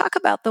talk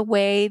about the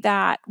way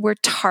that we're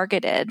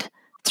targeted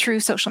through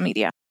social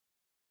media.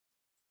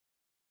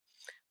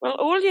 Well,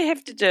 all you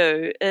have to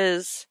do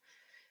is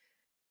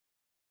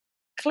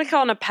click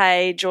on a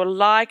page or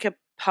like a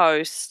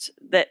post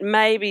that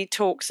maybe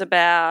talks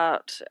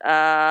about,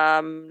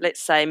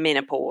 let's say,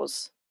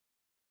 menopause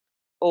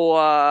or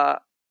a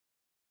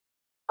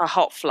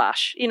hot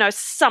flush,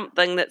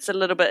 something that's a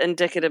little bit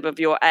indicative of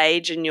your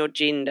age and your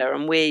gender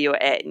and where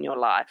you're at in your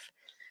life.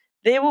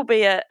 There will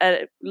be a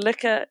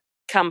liquor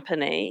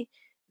company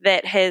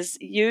that has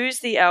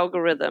used the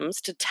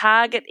algorithms to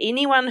target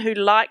anyone who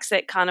likes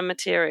that kind of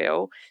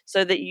material,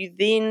 so that you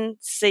then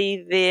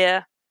see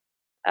their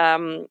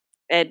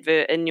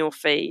advert in your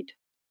feed.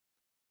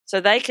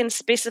 So they can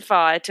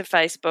specify to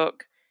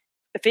Facebook,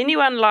 if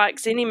anyone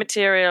likes any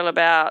material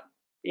about,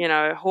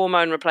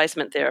 hormone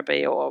replacement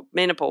therapy or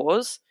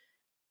menopause,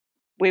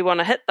 we want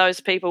to hit those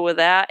people with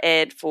our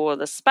ad for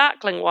the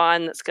sparkling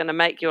wine that's going to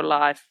make your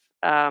life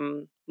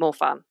more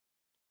fun.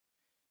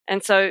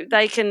 And so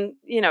they can,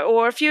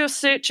 or if you're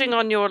searching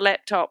on your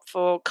laptop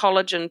for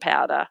collagen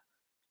powder,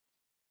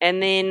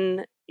 and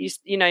then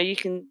you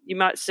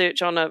might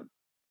search on a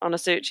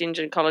search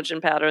engine collagen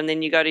powder, and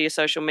then you go to your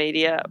social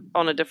media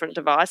on a different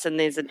device, and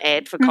there's an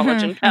ad for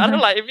collagen powder.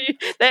 Like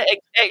that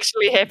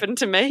actually happened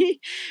to me.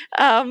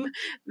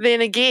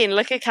 Then again,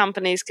 liquor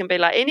companies can be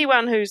like,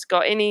 anyone who's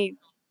got any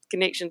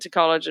connection to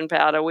collagen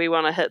powder, we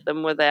want to hit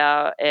them with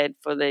our ad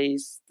for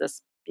this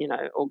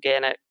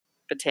organic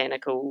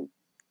botanical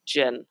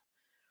gin.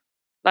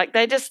 Like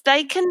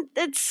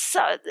it's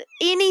so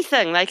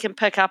anything they can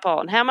pick up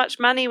on, how much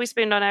money we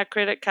spend on our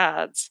credit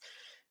cards,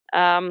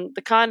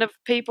 the kind of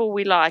people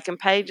we like and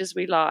pages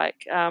we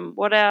like,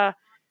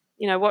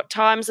 what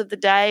times of the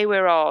day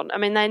we're on. I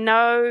mean, they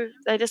know,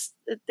 the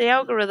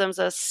algorithms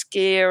are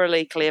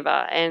scarily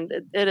clever, and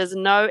it is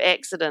no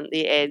accident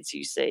the ads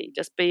you see.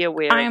 Just be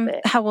aware of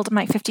that. How old am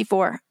I?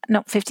 54?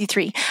 No,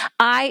 53.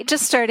 I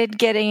just started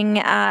getting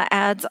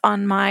ads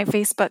on my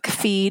Facebook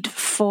feed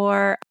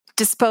for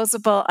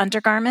disposable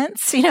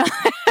undergarments,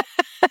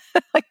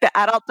 like the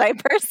adult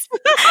diapers.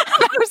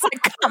 I was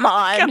like, come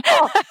on.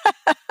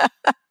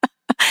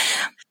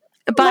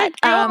 But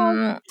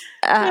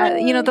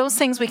those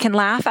things we can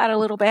laugh at a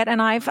little bit,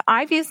 and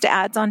I've used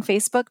ads on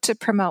Facebook to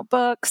promote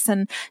books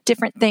and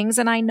different things,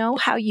 and I know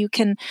how you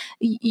can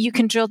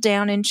drill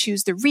down and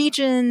choose the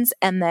regions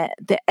and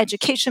the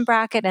education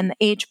bracket and the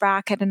age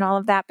bracket and all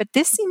of that. But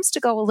this seems to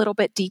go a little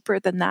bit deeper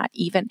than that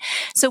even.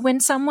 So when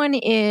someone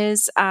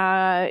is,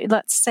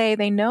 let's say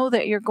they know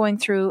that you're going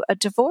through a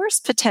divorce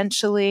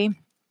potentially,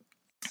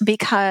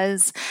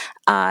 because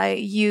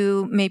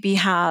you maybe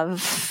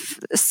have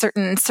a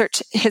certain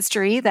search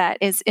history that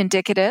is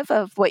indicative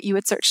of what you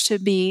would search to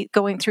be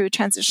going through a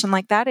transition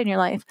like that in your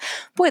life.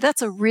 Boy,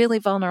 that's a really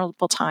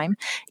vulnerable time.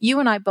 You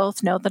and I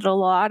both know that a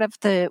lot of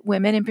the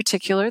women in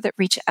particular that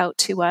reach out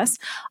to us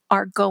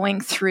are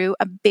going through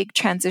a big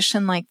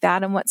transition like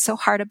that. And what's so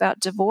hard about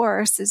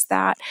divorce is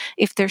that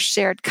if there's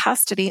shared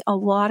custody, a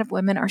lot of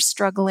women are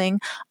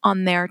struggling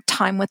on their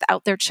time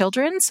without their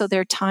children. So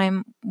their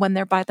time when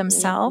they're by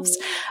themselves,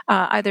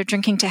 either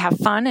drinking to have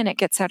fun and it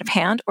gets out of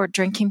hand, or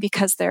drinking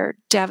because they're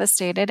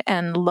devastated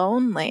and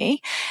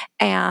lonely,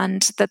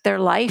 and that their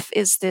life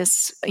is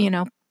this,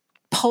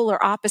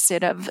 polar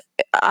opposite of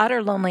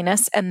utter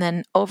loneliness and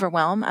then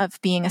overwhelm of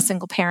being a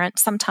single parent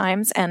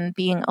sometimes and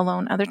being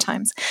alone other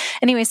times.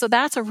 Anyway, so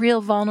that's a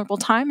real vulnerable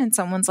time in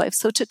someone's life.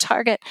 So to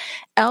target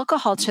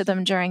alcohol to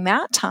them during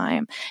that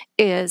time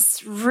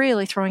is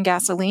really throwing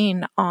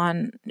gasoline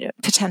on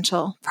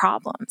potential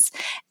problems.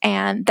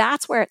 And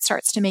that's where it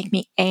starts to make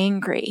me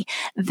angry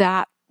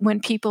that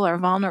when people are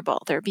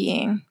vulnerable, they're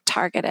being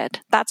targeted.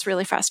 That's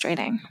really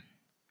frustrating.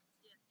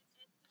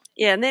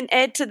 Yeah, and then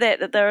add to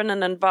that they're in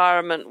an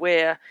environment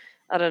where,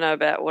 I don't know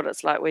about what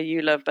it's like where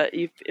you live, but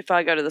if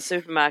I go to the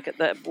supermarket,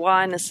 the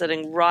wine is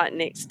sitting right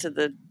next to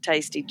the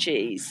tasty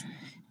cheese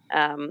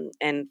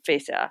and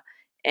feta.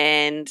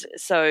 And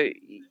so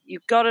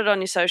you've got it on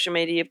your social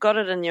media, you've got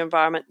it in your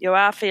environment, you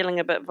are feeling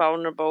a bit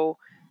vulnerable,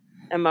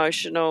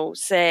 emotional,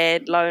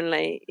 sad,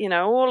 lonely,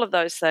 all of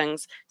those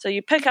things. So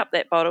you pick up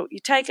that bottle, you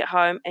take it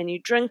home and you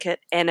drink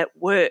it, and it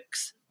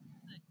works.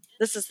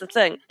 This is the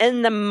thing.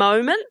 In the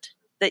moment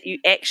that you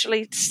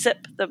actually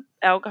sip the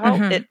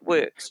alcohol, it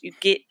works. You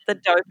get the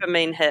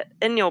dopamine hit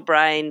in your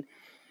brain.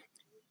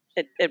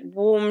 It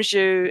warms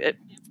you. It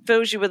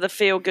fills you with a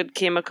feel-good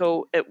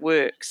chemical. It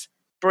works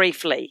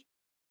briefly.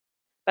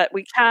 But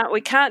we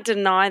can't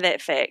deny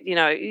that fact.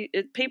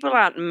 People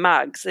aren't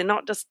mugs. They're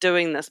not just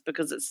doing this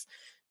because it's,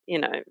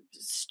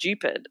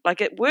 stupid.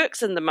 Like, it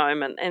works in the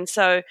moment. And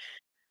so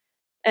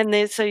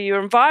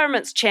your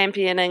environment's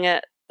championing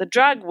it. The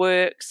drug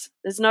works.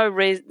 There's no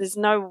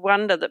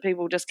wonder that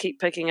people just keep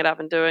picking it up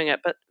and doing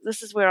it. But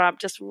this is where I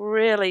just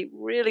really,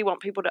 really want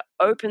people to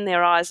open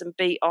their eyes and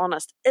be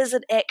honest. Is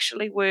it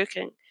actually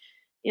working?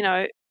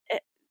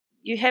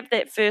 You have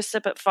that first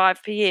sip at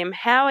 5 p.m.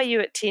 How are you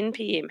at 10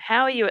 p.m.?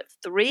 How are you at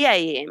 3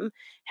 a.m.?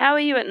 How are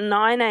you at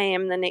 9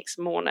 a.m. the next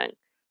morning?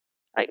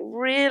 Like,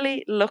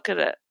 really look at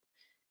it.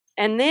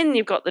 And then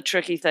you've got the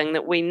tricky thing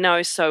that we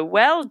know so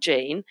well,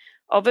 Jean,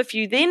 of if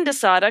you then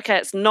decide, okay,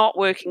 it's not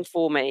working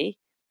for me,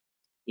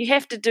 you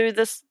have to do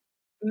this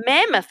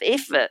mammoth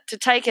effort to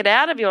take it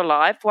out of your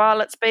life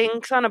while it's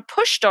being kind of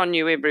pushed on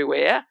you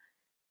everywhere.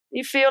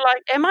 You feel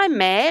like, am I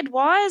mad?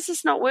 Why is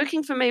this not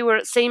working for me where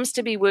it seems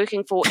to be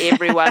working for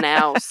everyone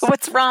else?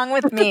 What's wrong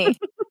with me?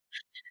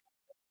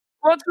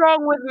 What's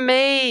wrong with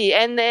me?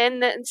 And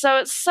so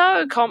it's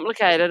so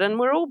complicated, and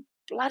we're all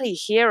bloody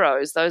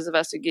heroes, those of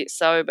us who get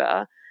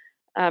sober.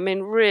 I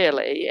mean,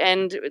 really.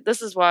 And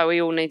this is why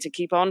we all need to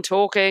keep on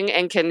talking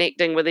and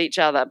connecting with each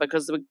other,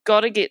 because we've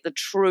got to get the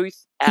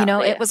truth out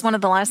there. It was one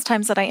of the last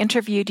times that I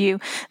interviewed you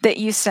that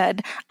you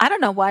said, I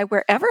don't know why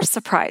we're ever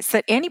surprised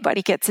that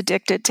anybody gets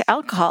addicted to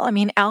alcohol. I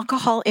mean,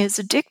 alcohol is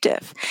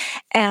addictive.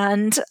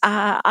 And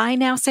I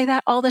now say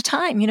that all the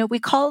time. We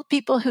call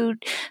people who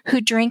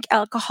drink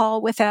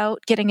alcohol without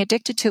getting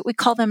addicted to it, we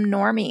call them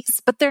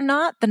normies, but they're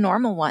not the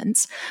normal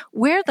ones.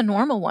 We're the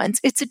normal ones.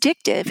 It's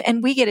addictive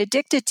and we get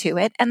addicted to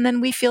it. And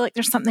then we feel like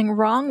there's something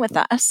wrong with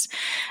us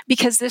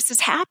because this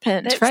has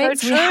happened, That's right?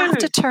 so We have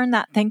true. to turn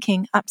that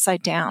thinking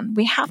upside down.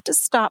 We have to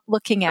stop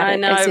looking at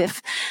it as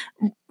if,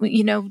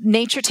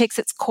 nature takes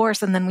its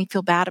course and then we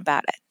feel bad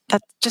about it.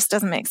 That just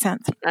doesn't make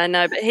sense. I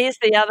know, but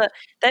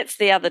that's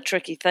the other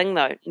tricky thing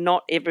though.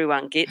 Not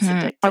everyone gets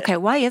addicted. Okay,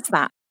 why is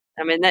that?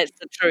 I mean, that's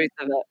the truth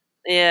of it.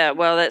 Yeah,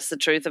 well, that's the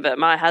truth of it.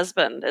 My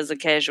husband is a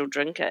casual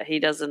drinker. He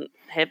doesn't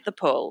have the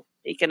pull.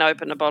 He can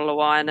open a bottle of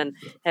wine and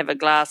have a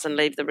glass and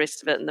leave the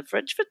rest of it in the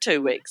fridge for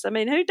 2 weeks. I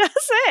mean, who does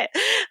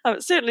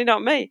that? Certainly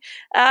not me.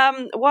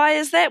 Why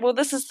is that? Well,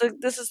 this is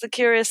the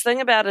curious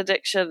thing about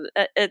addiction.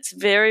 It's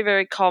very,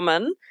 very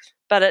common,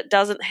 but it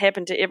doesn't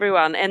happen to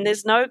everyone. And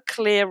there's no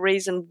clear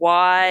reason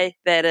why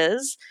that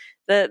is.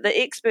 The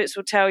experts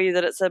will tell you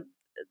that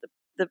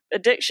the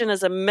addiction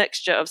is a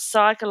mixture of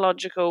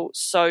psychological,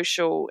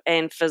 social,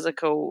 and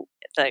physical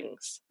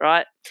things,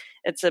 right?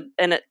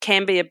 And it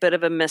can be a bit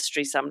of a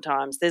mystery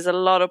sometimes. There's a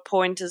lot of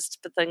pointers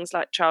for things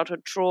like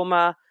childhood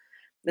trauma.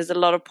 There's a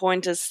lot of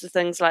pointers to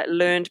things like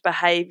learned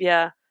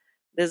behavior.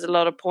 There's a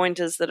lot of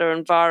pointers that are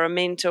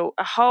environmental,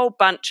 a whole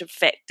bunch of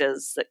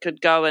factors that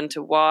could go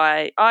into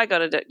why I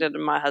got addicted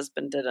and my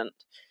husband didn't.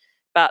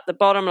 But the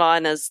bottom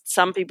line is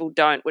some people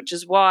don't, which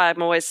is why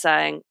I'm always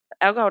saying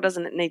alcohol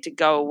doesn't need to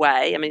go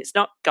away. I mean, it's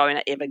not going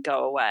to ever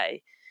go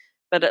away,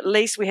 but at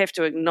least we have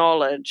to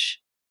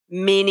acknowledge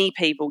many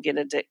people get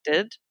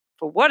addicted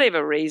for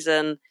whatever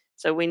reason.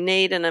 So we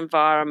need an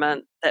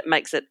environment that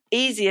makes it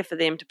easier for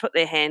them to put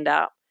their hand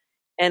up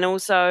and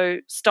also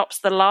stops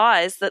the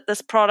lies that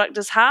this product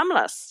is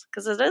harmless,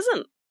 because it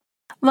isn't.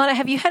 Lotta,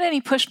 have you had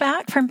any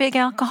pushback from big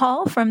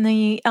alcohol, from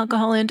the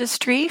alcohol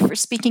industry for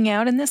speaking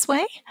out in this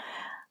way?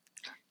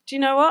 Do you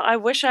know what? I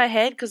wish I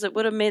had, because it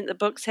would have meant the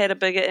books had a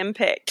bigger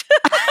impact.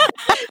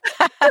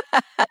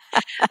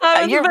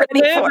 You're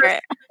ready for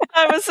it.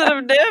 I was sort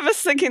of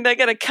nervous, thinking they're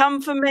going to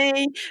come for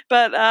me,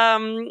 but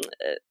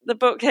the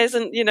book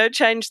hasn't,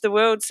 changed the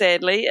world,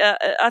 sadly.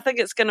 I think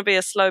it's going to be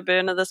a slow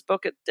burner, this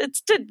book.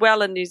 It did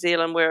well in New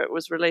Zealand, where it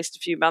was released a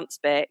few months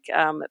back.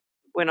 It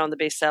went on the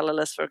bestseller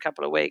list for a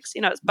couple of weeks.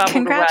 It's bubbled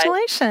away.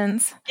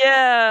 Congratulations.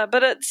 Yeah,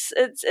 but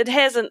it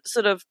hasn't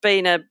sort of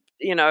been a,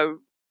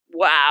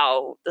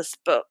 wow, this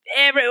book,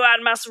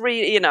 everyone must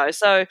read it,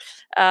 so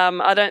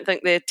I don't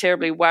think they're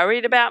terribly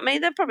worried about me.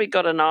 They've probably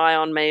got an eye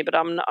on me, but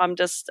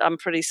I'm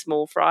pretty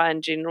small fry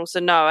in general. So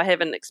no, I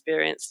haven't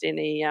experienced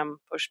any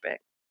pushback.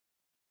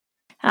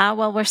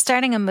 Well, we're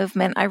starting a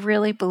movement. I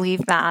really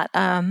believe that.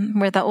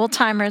 We're the old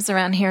timers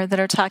around here that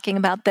are talking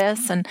about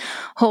this and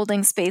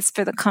holding space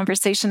for the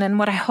conversation. And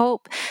what I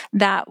hope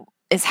that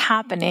is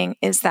happening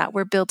is that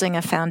we're building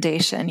a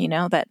foundation,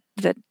 that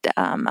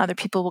other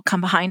people will come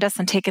behind us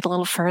and take it a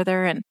little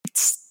further. And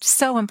it's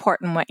so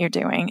important what you're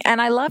doing.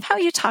 And I love how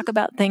you talk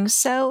about things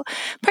so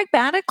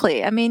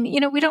pragmatically. I mean,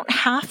 we don't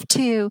have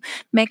to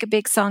make a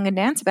big song and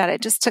dance about it,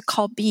 just to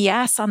call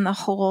BS on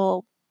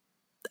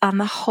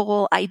the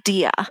whole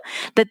idea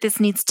that this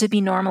needs to be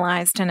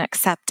normalized and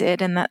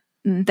accepted, and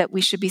that we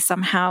should be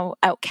somehow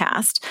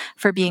outcast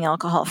for being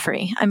alcohol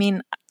free. I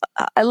mean,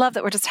 I love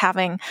that we're just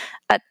having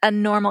a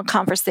normal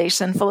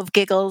conversation full of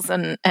giggles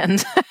and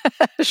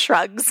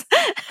shrugs.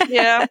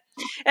 Yeah.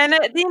 And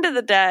at the end of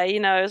the day,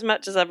 as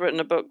much as I've written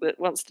a book that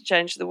wants to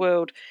change the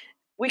world,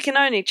 we can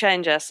only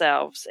change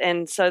ourselves.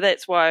 And so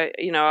that's why,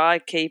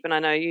 I keep, and I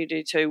know you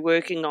do too,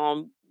 working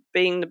on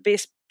being the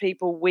best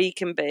people we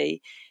can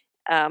be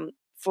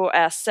for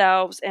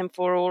ourselves and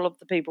for all of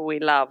the people we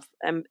love.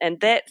 And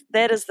that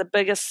is the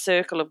biggest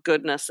circle of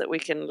goodness that we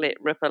can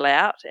let ripple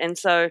out. And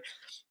so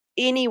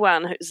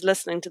anyone who's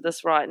listening to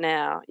this right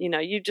now,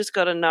 you just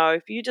got to know,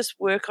 if you just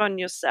work on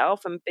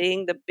yourself and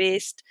being the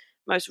best,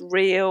 most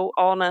real,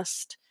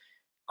 honest,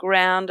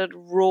 grounded,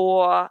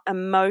 raw,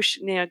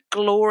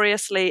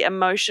 gloriously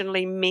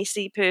emotionally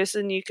messy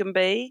person you can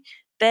be,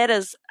 that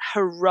is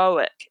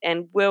heroic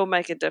and will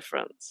make a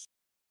difference.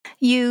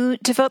 You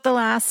devote the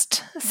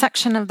last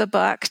section of the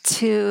book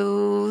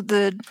to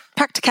the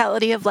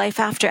practicality of life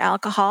after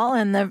alcohol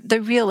and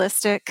the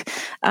realistic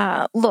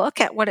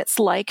look at what it's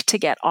like to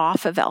get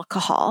off of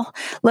alcohol.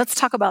 Let's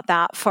talk about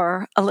that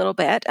for a little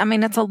bit. I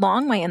mean, it's a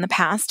long way in the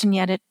past, and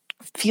yet it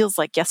feels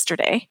like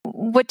yesterday.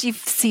 What do you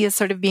see as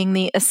sort of being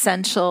the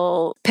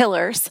essential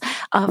pillars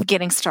of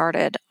getting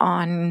started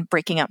on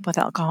breaking up with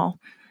alcohol?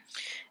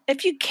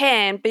 If you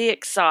can, be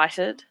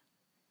excited.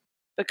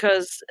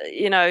 Because,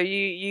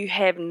 you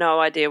have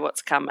no idea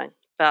what's coming.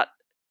 But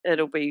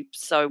it'll be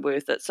so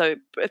worth it. So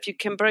if you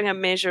can bring a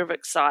measure of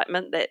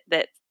excitement,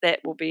 that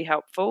will be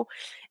helpful.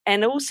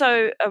 And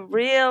also a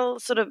real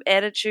sort of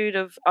attitude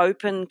of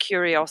open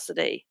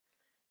curiosity,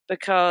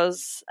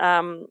 because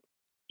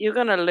you're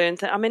going to learn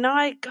I mean,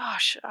 I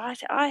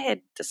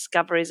had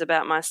discoveries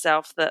about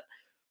myself that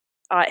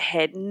I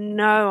had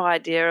no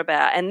idea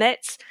about. And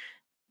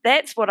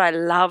that's what I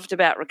loved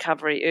about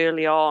recovery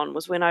early on,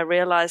 was when I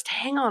realized,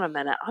 hang on a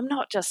minute, I'm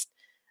not just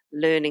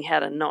learning how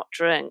to not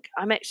drink.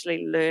 I'm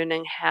actually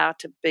learning how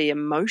to be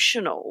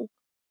emotional,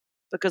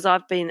 because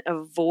I've been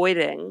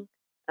avoiding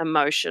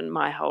emotion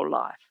my whole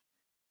life,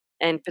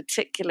 and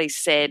particularly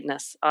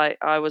sadness.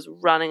 I was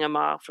running a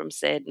mile from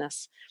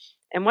sadness.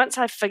 And once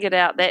I figured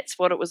out that's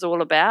what it was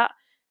all about,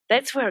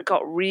 that's where it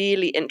got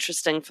really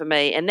interesting for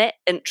me. And that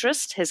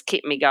interest has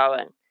kept me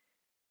going.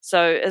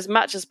 So as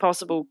much as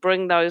possible,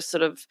 bring that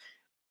sort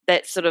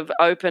of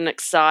open,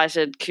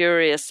 excited,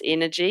 curious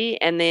energy,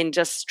 and then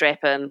just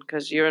strap in,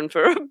 because you're in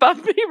for a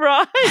bumpy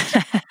ride.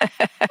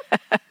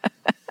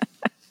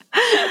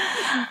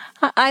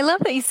 I love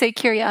that you say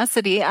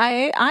curiosity.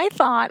 I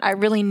thought I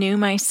really knew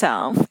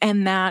myself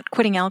and that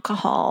quitting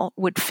alcohol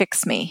would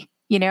fix me.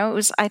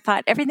 I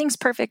thought everything's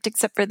perfect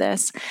except for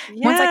this.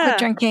 Yeah. Once I quit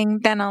drinking,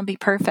 then I'll be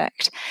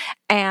perfect.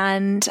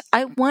 And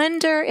I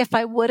wonder if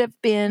I would have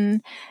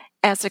been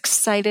as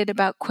excited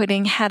about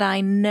quitting had I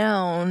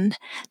known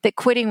that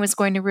quitting was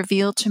going to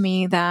reveal to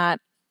me that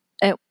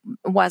it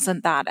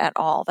wasn't that at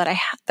all, that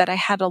I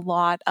had a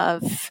lot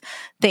of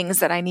things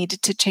that I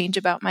needed to change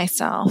about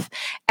myself.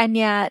 And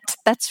yet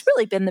that's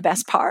really been the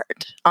best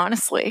part,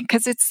 honestly,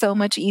 because it's so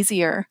much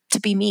easier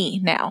to be me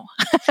now.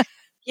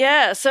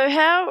 Yeah. So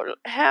how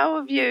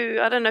have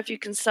you, I don't know if you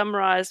can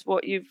summarize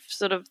what you've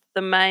sort of,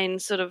 the main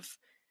sort of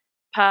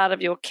part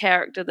of your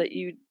character that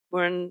you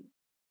were in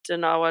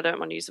denial, I don't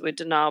want to use the word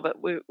denial,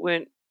 but we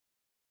weren't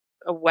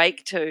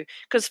awake to.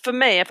 Because for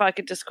me, if I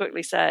could just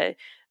quickly say,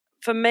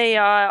 for me,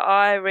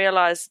 I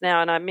realize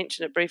now, and I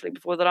mentioned it briefly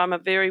before, that I'm a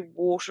very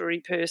watery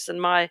person.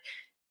 My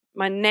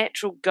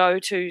natural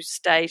go-to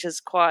state is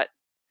quite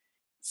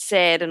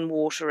sad and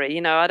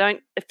watery.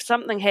 If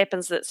something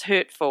happens that's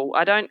hurtful,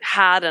 I don't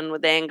harden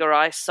with anger.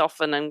 I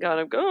soften and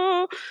kind of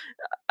go,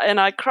 and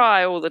I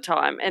cry all the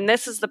time. And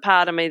this is the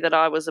part of me that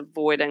I was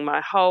avoiding my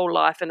whole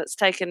life. And it's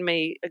taken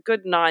me a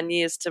good 9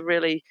 years to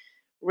really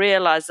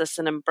realize this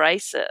and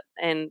embrace it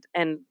and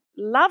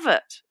love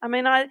it. I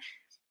mean,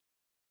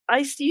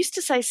 I used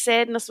to say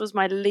sadness was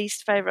my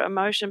least favorite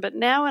emotion, but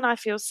now when I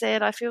feel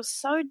sad, I feel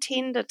so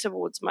tender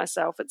towards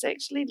myself. It's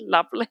actually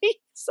lovely.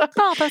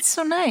 Oh, that's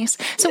so nice.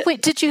 So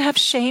wait, did you have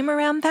shame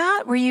around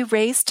that? Were you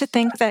raised to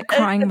think that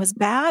crying was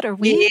bad or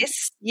weak?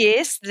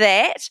 Yes,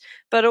 that,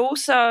 but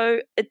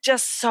also it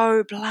just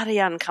so bloody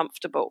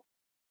uncomfortable.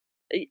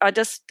 I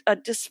just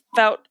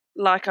felt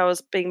like I was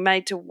being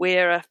made to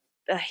wear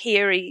a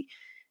hairy,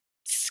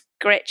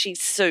 scratchy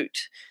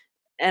suit,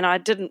 and I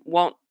didn't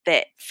want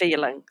that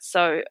feeling.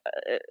 So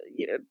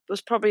it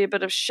was probably a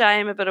bit of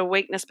shame, a bit of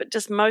weakness, but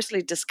just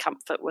mostly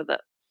discomfort with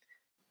it.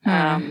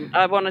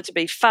 I wanted to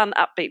be fun,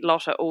 upbeat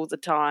Lotta all the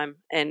time,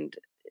 and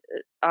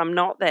I'm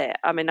not there.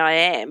 I mean, I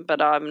am,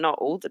 but I'm not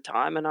all the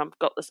time, and I've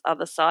got this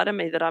other side of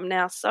me that I'm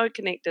now so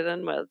connected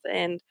in with,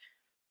 and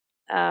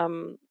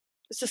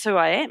it's just who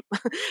I am.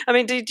 I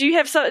mean, did you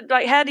have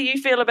how do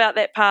you feel about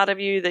that part of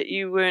you that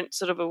you weren't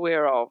sort of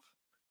aware of?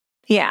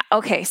 Yeah.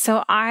 Okay.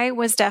 So I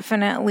was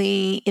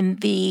definitely in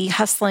the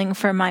hustling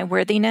for my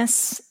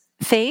worthiness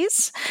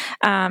phase.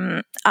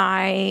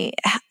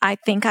 I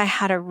think I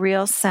had a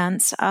real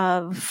sense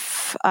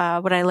of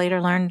what I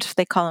later learned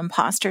they call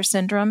imposter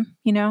syndrome.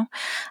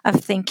 Of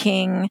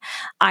thinking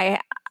I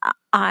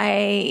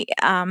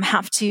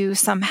have to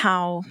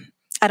somehow.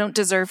 I don't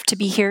deserve to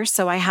be here,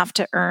 so I have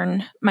to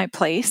earn my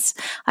place.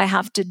 I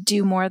have to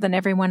do more than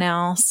everyone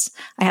else.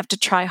 I have to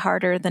try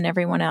harder than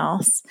everyone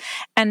else.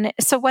 And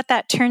so what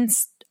that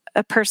turns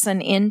a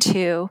person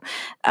into,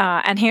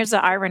 and here's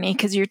the irony,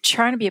 because you're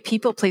trying to be a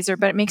people pleaser,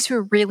 but it makes you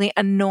a really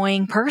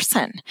annoying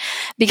person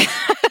because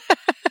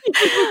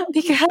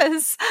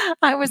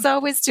I was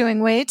always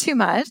doing way too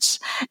much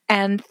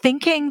and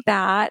thinking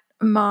that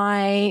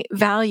my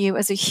value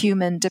as a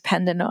human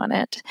depended on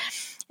it.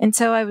 And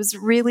so I was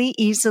really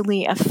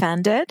easily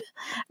offended,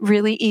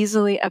 really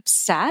easily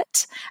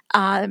upset.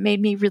 It made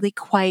me really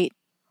quite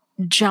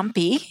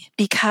jumpy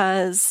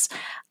because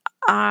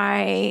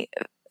I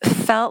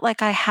felt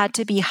like I had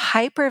to be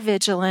hyper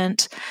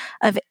vigilant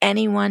of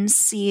anyone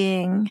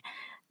seeing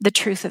the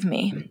truth of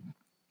me,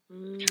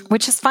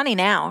 which is funny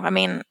now. I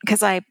mean,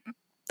 because I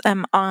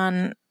am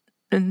on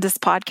this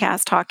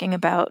podcast talking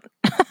about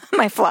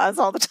my flaws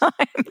all the time.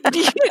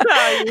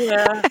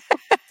 Yeah.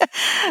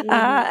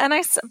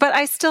 But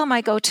I still,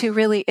 my go-to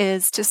really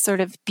is to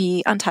sort of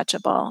be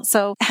untouchable.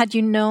 So had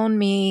you known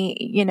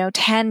me,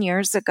 10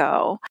 years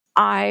ago,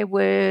 I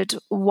would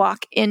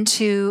walk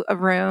into a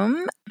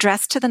room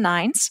dressed to the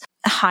nines.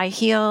 high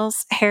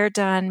heels, hair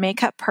done,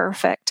 makeup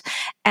perfect,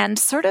 and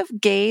sort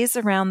of gaze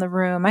around the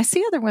room. I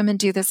see other women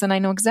do this and I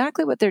know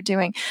exactly what they're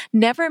doing,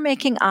 never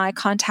making eye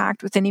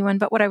contact with anyone.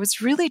 But what I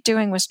was really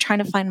doing was trying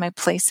to find my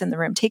place in the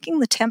room, taking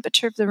the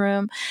temperature of the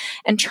room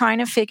and trying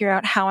to figure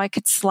out how I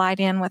could slide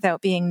in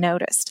without being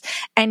noticed.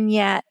 And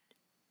yet,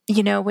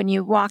 when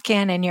you walk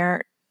in and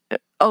you're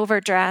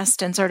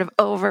overdressed and sort of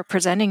over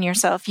presenting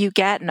yourself, you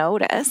get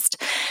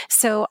noticed.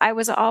 So I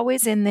was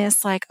always in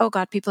this like, oh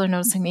God, people are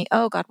noticing me.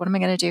 Oh God, what am I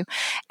going to do?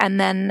 And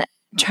then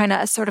trying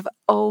to sort of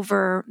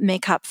over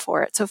make up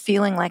for it. So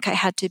feeling like I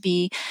had to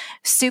be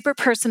super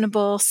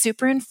personable,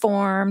 super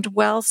informed,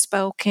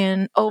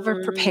 well-spoken,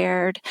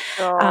 over-prepared.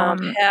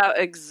 God, how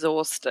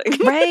exhausting.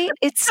 Right?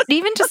 It's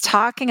even just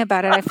talking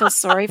about it, I feel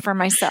sorry for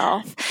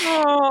myself.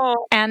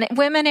 Oh. And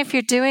women, if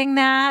you're doing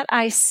that,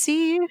 I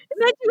see you.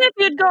 Imagine if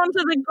you'd gone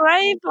to the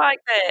grave like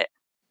that.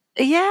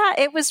 Yeah,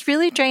 it was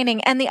really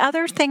draining. And the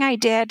other thing I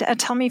did,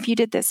 tell me if you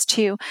did this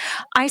too,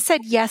 I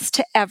said yes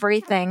to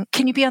everything.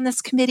 Can you be on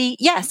this committee?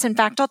 Yes. In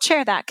fact, I'll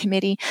chair that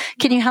committee.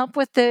 Can you help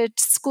with the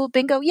school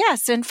bingo?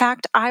 Yes. In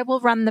fact, I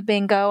will run the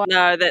bingo.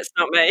 No, that's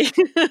not me.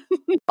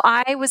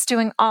 I was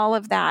doing all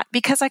of that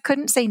because I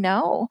couldn't say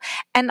no.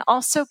 And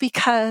also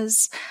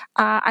because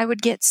I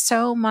would get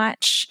so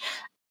much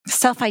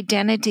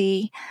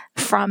self-identity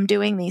from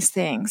doing these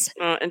things.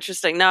 Oh,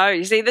 interesting. No,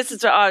 you see, this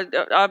is I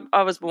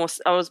was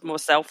more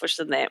selfish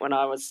than that when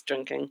I was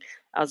drinking.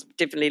 I was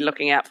definitely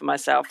looking out for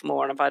myself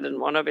more, and if I didn't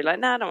want to, I'd be like,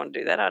 no, I don't want to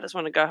do that. I just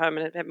want to go home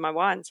and have my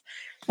wines.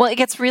 Well, it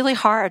gets really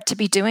hard to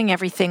be doing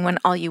everything when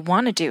all you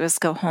want to do is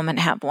go home and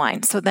have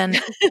wine. So then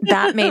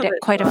that made it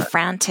quite a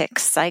frantic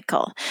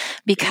cycle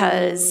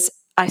because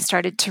I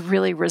started to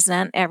really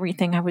resent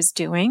everything I was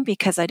doing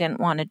because I didn't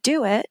want to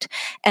do it.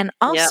 And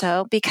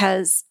also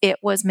because it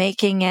was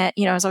making it,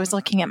 I was always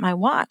looking at my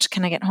watch.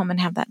 Can I get home and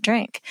have that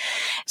drink?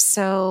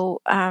 So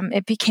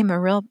it became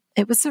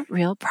it was a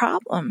real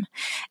problem.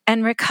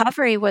 And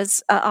recovery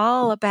was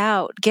all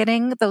about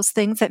getting those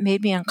things that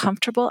made me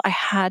uncomfortable. I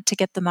had to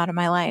get them out of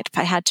my life.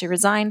 I had to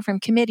resign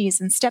from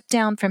committees and step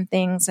down from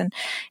things and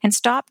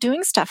stop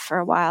doing stuff for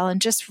a while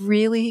and just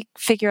really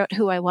figure out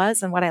who I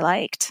was and what I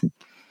liked.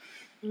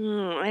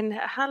 And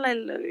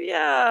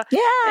hallelujah.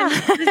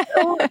 Yeah. And there's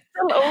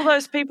all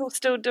those people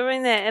still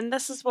doing that. And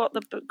this is what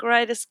the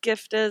greatest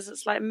gift is.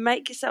 It's like,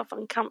 make yourself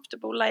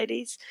uncomfortable,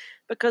 ladies,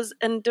 because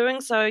in doing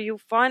so, you'll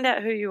find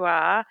out who you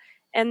are.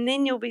 And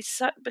then you'll be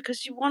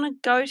because you want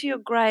to go to your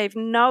grave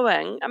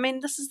knowing,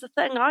 this is the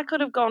thing. I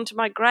could have gone to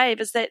my grave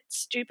as that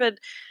stupid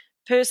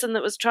person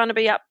that was trying to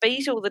be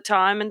upbeat all the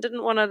time and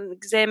didn't want to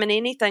examine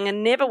anything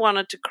and never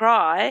wanted to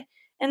cry.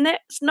 And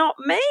that's not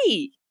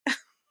me.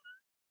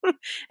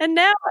 And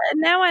now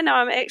I know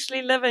I'm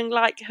actually living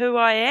like who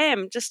I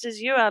am, just as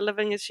you are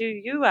living as who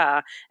you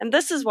are. And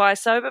this is why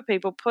sober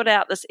people put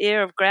out this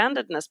air of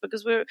groundedness,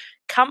 because we're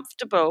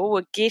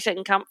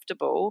getting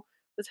comfortable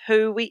with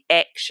who we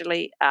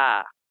actually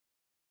are.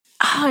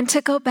 Oh, and to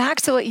go back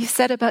to what you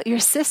said about your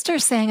sister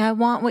saying, I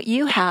want what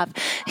you have.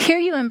 Here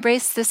you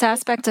embrace this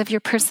aspect of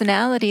your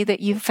personality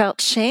that you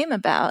felt shame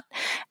about.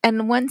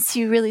 And once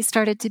you really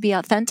started to be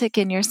authentic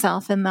in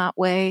yourself in that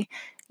way,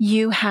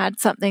 you had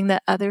something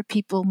that other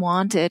people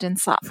wanted and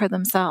sought for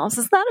themselves.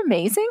 Isn't that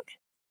amazing?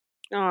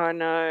 Oh, I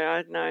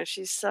know.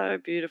 She's so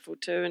beautiful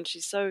too. And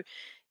she's so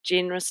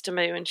generous to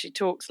me when she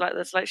talks like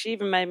this. Like, she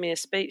even made me a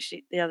speech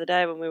the other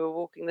day when we were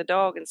walking the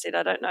dog and said,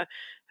 I don't know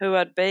who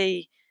I'd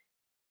be.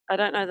 I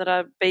don't know that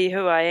I'd be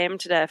who I am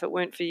today if it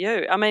weren't for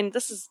you.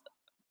 This is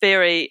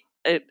very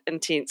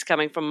intense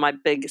coming from my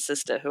big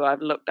sister, who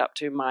I've looked up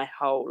to my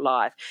whole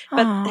life.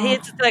 But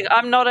here's the thing.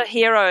 I'm not a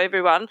hero,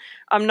 everyone.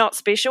 I'm not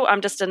special.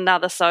 I'm just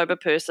another sober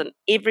person.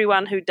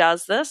 Everyone who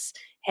does this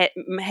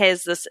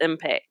has this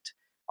impact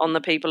on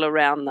the people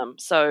around them.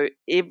 So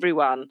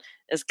everyone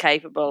is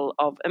capable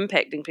of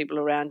impacting people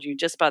around you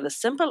just by the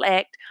simple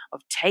act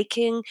of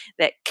taking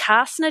that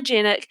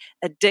carcinogenic,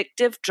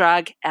 addictive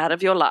drug out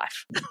of your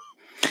life.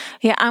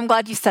 Yeah, I'm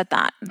glad you said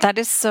that. That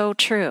is so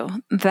true,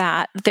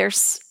 that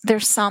there's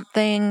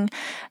something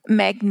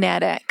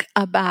magnetic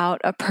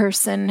about a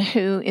person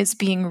who is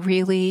being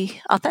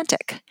really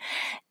authentic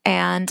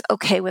and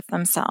okay with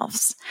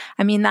themselves.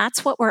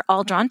 That's what we're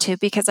all drawn to,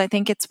 because I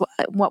think it's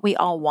what we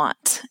all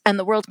want. And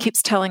the world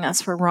keeps telling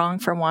us we're wrong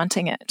for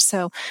wanting it.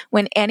 So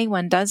when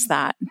anyone does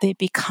that, they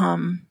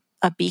become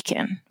a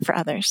beacon for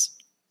others.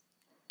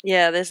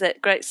 Yeah, there's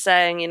that great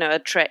saying,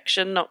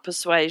 attraction, not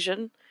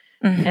persuasion.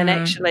 Mm-hmm. And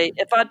actually,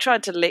 if I'd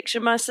tried to lecture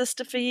my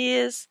sister for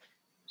years,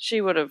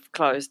 she would have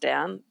closed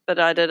down, but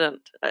I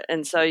didn't.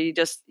 And so you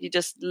just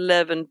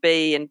live and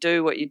be and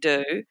do what you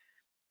do.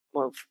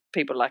 Well,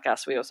 people like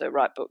us, we also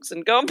write books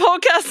and go on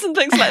podcasts and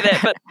things like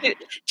that. But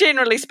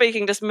generally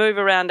speaking, just move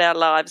around our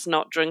lives,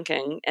 not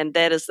drinking. And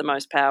that is the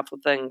most powerful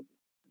thing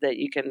that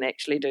you can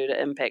actually do to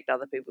impact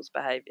other people's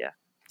behavior.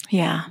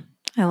 Yeah,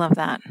 I love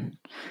that.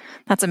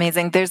 That's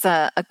amazing. There's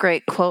a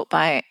great quote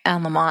by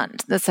Anne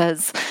Lamott that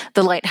says,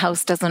 the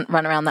lighthouse doesn't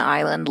run around the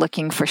island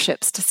looking for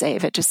ships to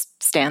save. It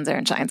just stands there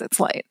and shines its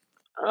light.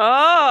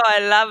 Oh, I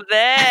love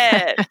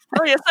that.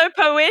 Oh, you're so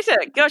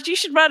poetic. Gosh, you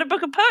should write a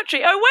book of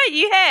poetry. Oh, wait,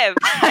 you have.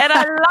 And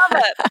I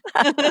love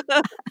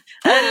it.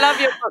 I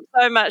love your book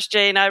so much,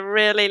 Jean. I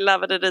really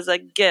love it. It is a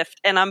gift.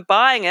 And I'm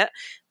buying it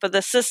for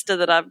the sister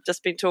that I've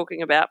just been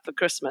talking about for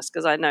Christmas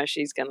because I know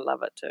she's going to love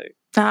it too.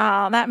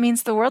 Oh, that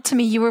means the world to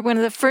me. You were one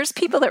of the first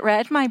people that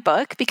read my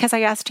book because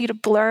I asked you to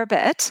blurb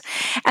it.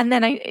 And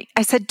then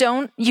I said,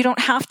 you don't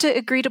have to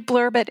agree to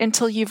blurb it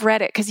until you've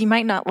read it because you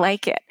might not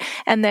like it.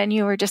 And then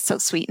you were just so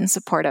sweet and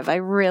supportive. I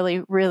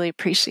really, really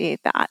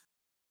appreciate that.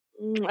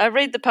 I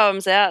read the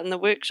poems out in the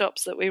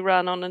workshops that we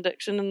run on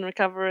addiction and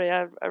recovery.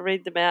 I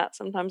read them out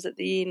sometimes at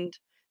the end.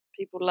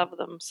 People love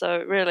them.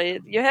 So really,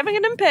 you're having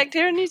an impact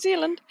here in New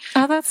Zealand.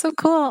 Oh, that's so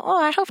cool. Oh,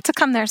 I hope to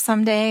come there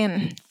someday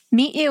and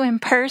meet you in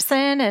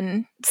person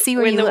and see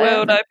where you live. When the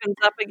world opens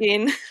up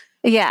again.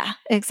 Yeah,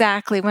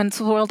 exactly. When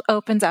the world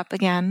opens up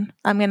again,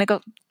 I'm going to go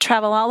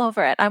travel all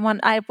over it.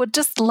 I would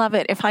just love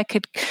it if I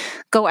could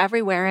go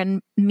everywhere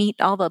and meet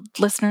all the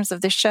listeners of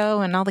the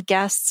show and all the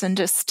guests and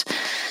just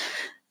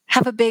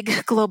have a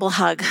big global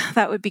hug.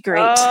 That would be great.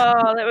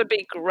 Oh, that would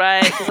be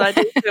great because I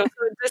do feel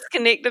so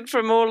disconnected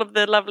from all of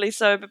the lovely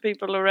sober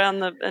people around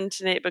the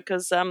internet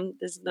because I think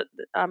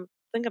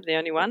I'm the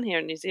only one here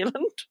in New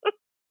Zealand.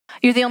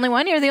 You're the only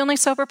one? You're the only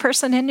sober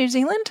person in New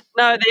Zealand?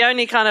 No, the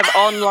only kind of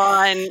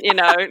online,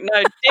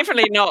 no,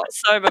 definitely not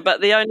sober,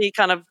 but the only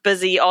kind of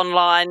busy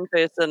online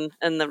person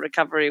in the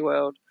recovery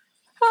world.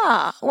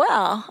 Ah,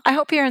 well, I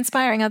hope you're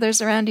inspiring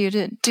others around you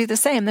to do the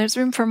same. There's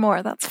room for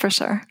more, that's for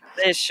sure.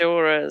 There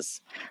sure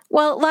is.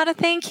 Well, Lotta,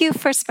 thank you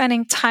for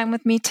spending time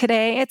with me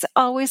today. It's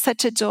always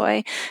such a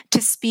joy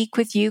to speak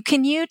with you.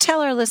 Can you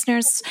tell our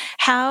listeners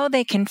how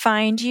they can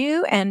find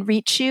you and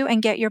reach you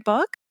and get your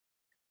book?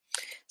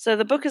 So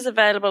the book is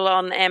available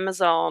on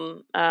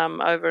Amazon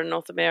over in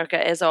North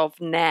America as of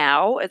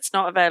now. It's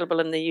not available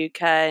in the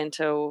UK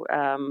until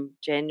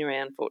January,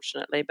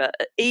 unfortunately, but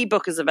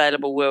ebook is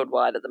available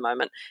worldwide at the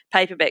moment.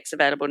 Paperback's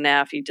available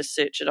now if you just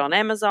search it on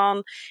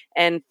Amazon.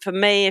 And for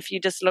me, if you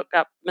just look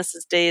up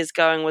Mrs. D is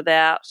Going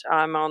Without,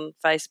 I'm on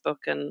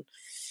Facebook and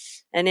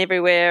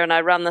everywhere, and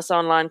I run this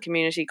online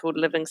community called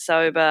Living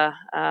Sober,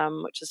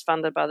 which is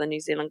funded by the New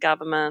Zealand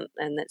government,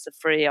 and that's a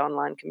free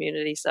online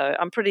community, so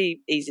I'm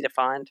pretty easy to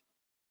find.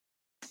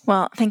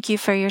 Well, thank you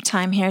for your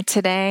time here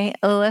today.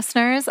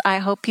 Listeners, I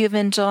hope you've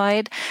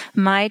enjoyed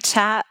my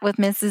chat with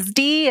Mrs.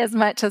 D as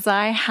much as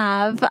I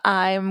have.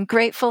 I'm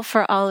grateful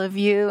for all of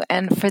you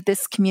and for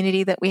this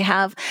community that we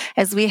have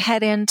as we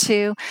head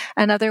into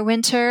another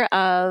winter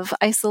of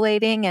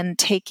isolating and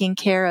taking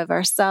care of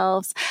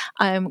ourselves.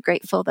 I'm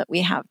grateful that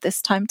we have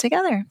this time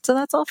together. So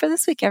that's all for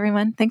this week,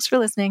 everyone. Thanks for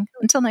listening.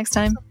 Until next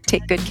time,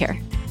 take good care.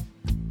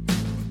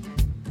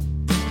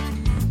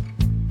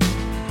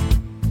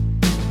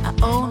 I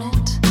own it.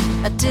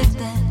 I did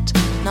that,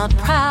 not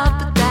proud,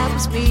 but that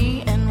was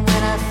me. And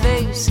when I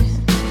face it,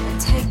 I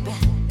take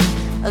back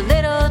a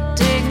little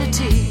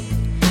dignity.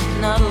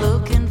 Not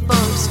looking for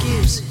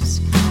excuses,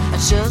 I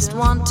just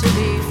want to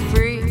be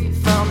free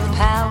from the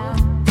power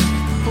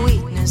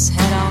weakness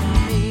had on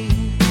me.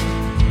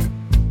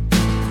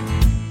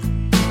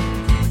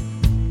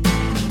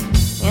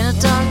 In a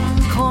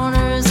dark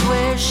corner is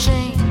where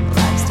shame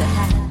likes to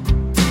hide.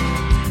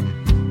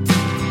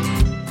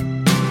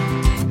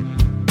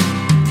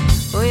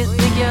 We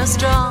think you're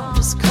strong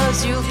just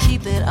cause you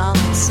keep it on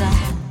the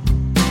side.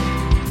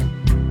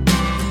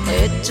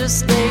 It just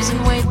stays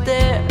and wait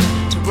there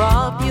to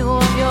rob you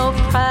of your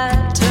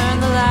pride. Turn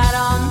the light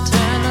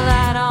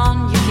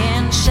on, you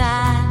can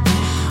shine.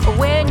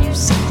 When you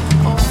say,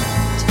 oh,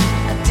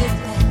 I did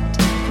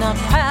that, not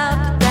proud,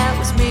 but that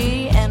was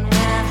me. And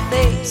when I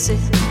face it,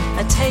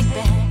 I take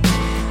back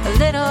a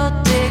little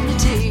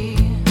dignity.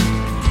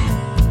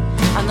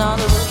 I'm not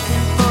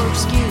looking for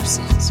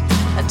excuses,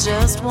 I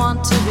just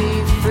want to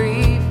be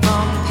free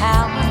from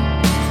power.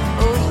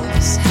 Oh,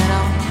 this head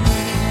on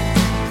me.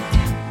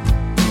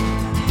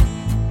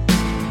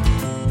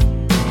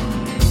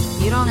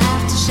 You don't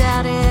have to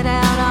shout it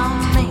out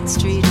on Main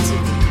Street to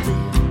be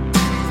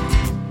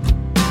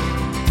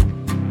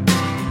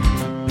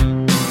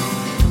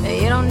clear.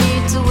 You don't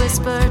need to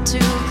whisper to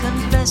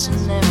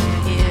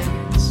confessionary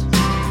ears.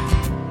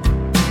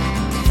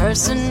 The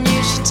person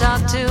you should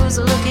talk to is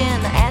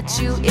looking at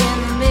you in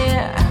the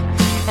mirror.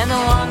 And the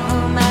one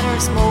who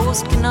matters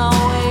most can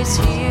always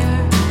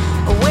hear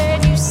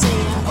when you say,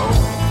 oh,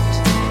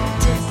 I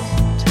did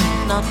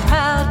that. Not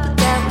proud, but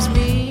that was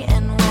me.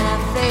 And when I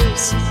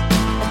face it,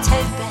 I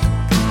take back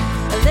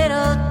a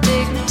little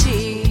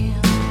dignity.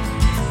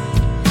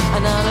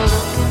 I'm not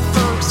looking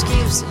for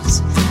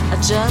excuses, I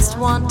just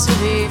want to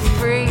be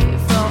free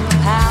from the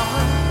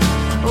power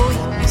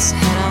weakness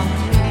had on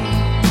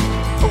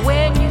me.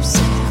 When you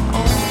say,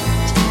 oh,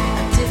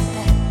 I did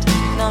that.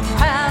 Not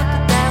proud,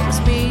 but that was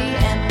me.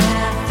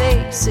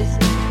 Face it,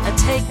 I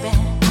take back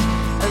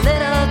a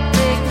little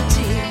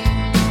dignity.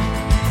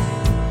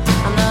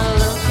 I'm not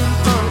looking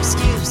for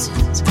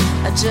excuses,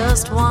 I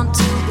just want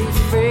to be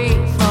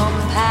free.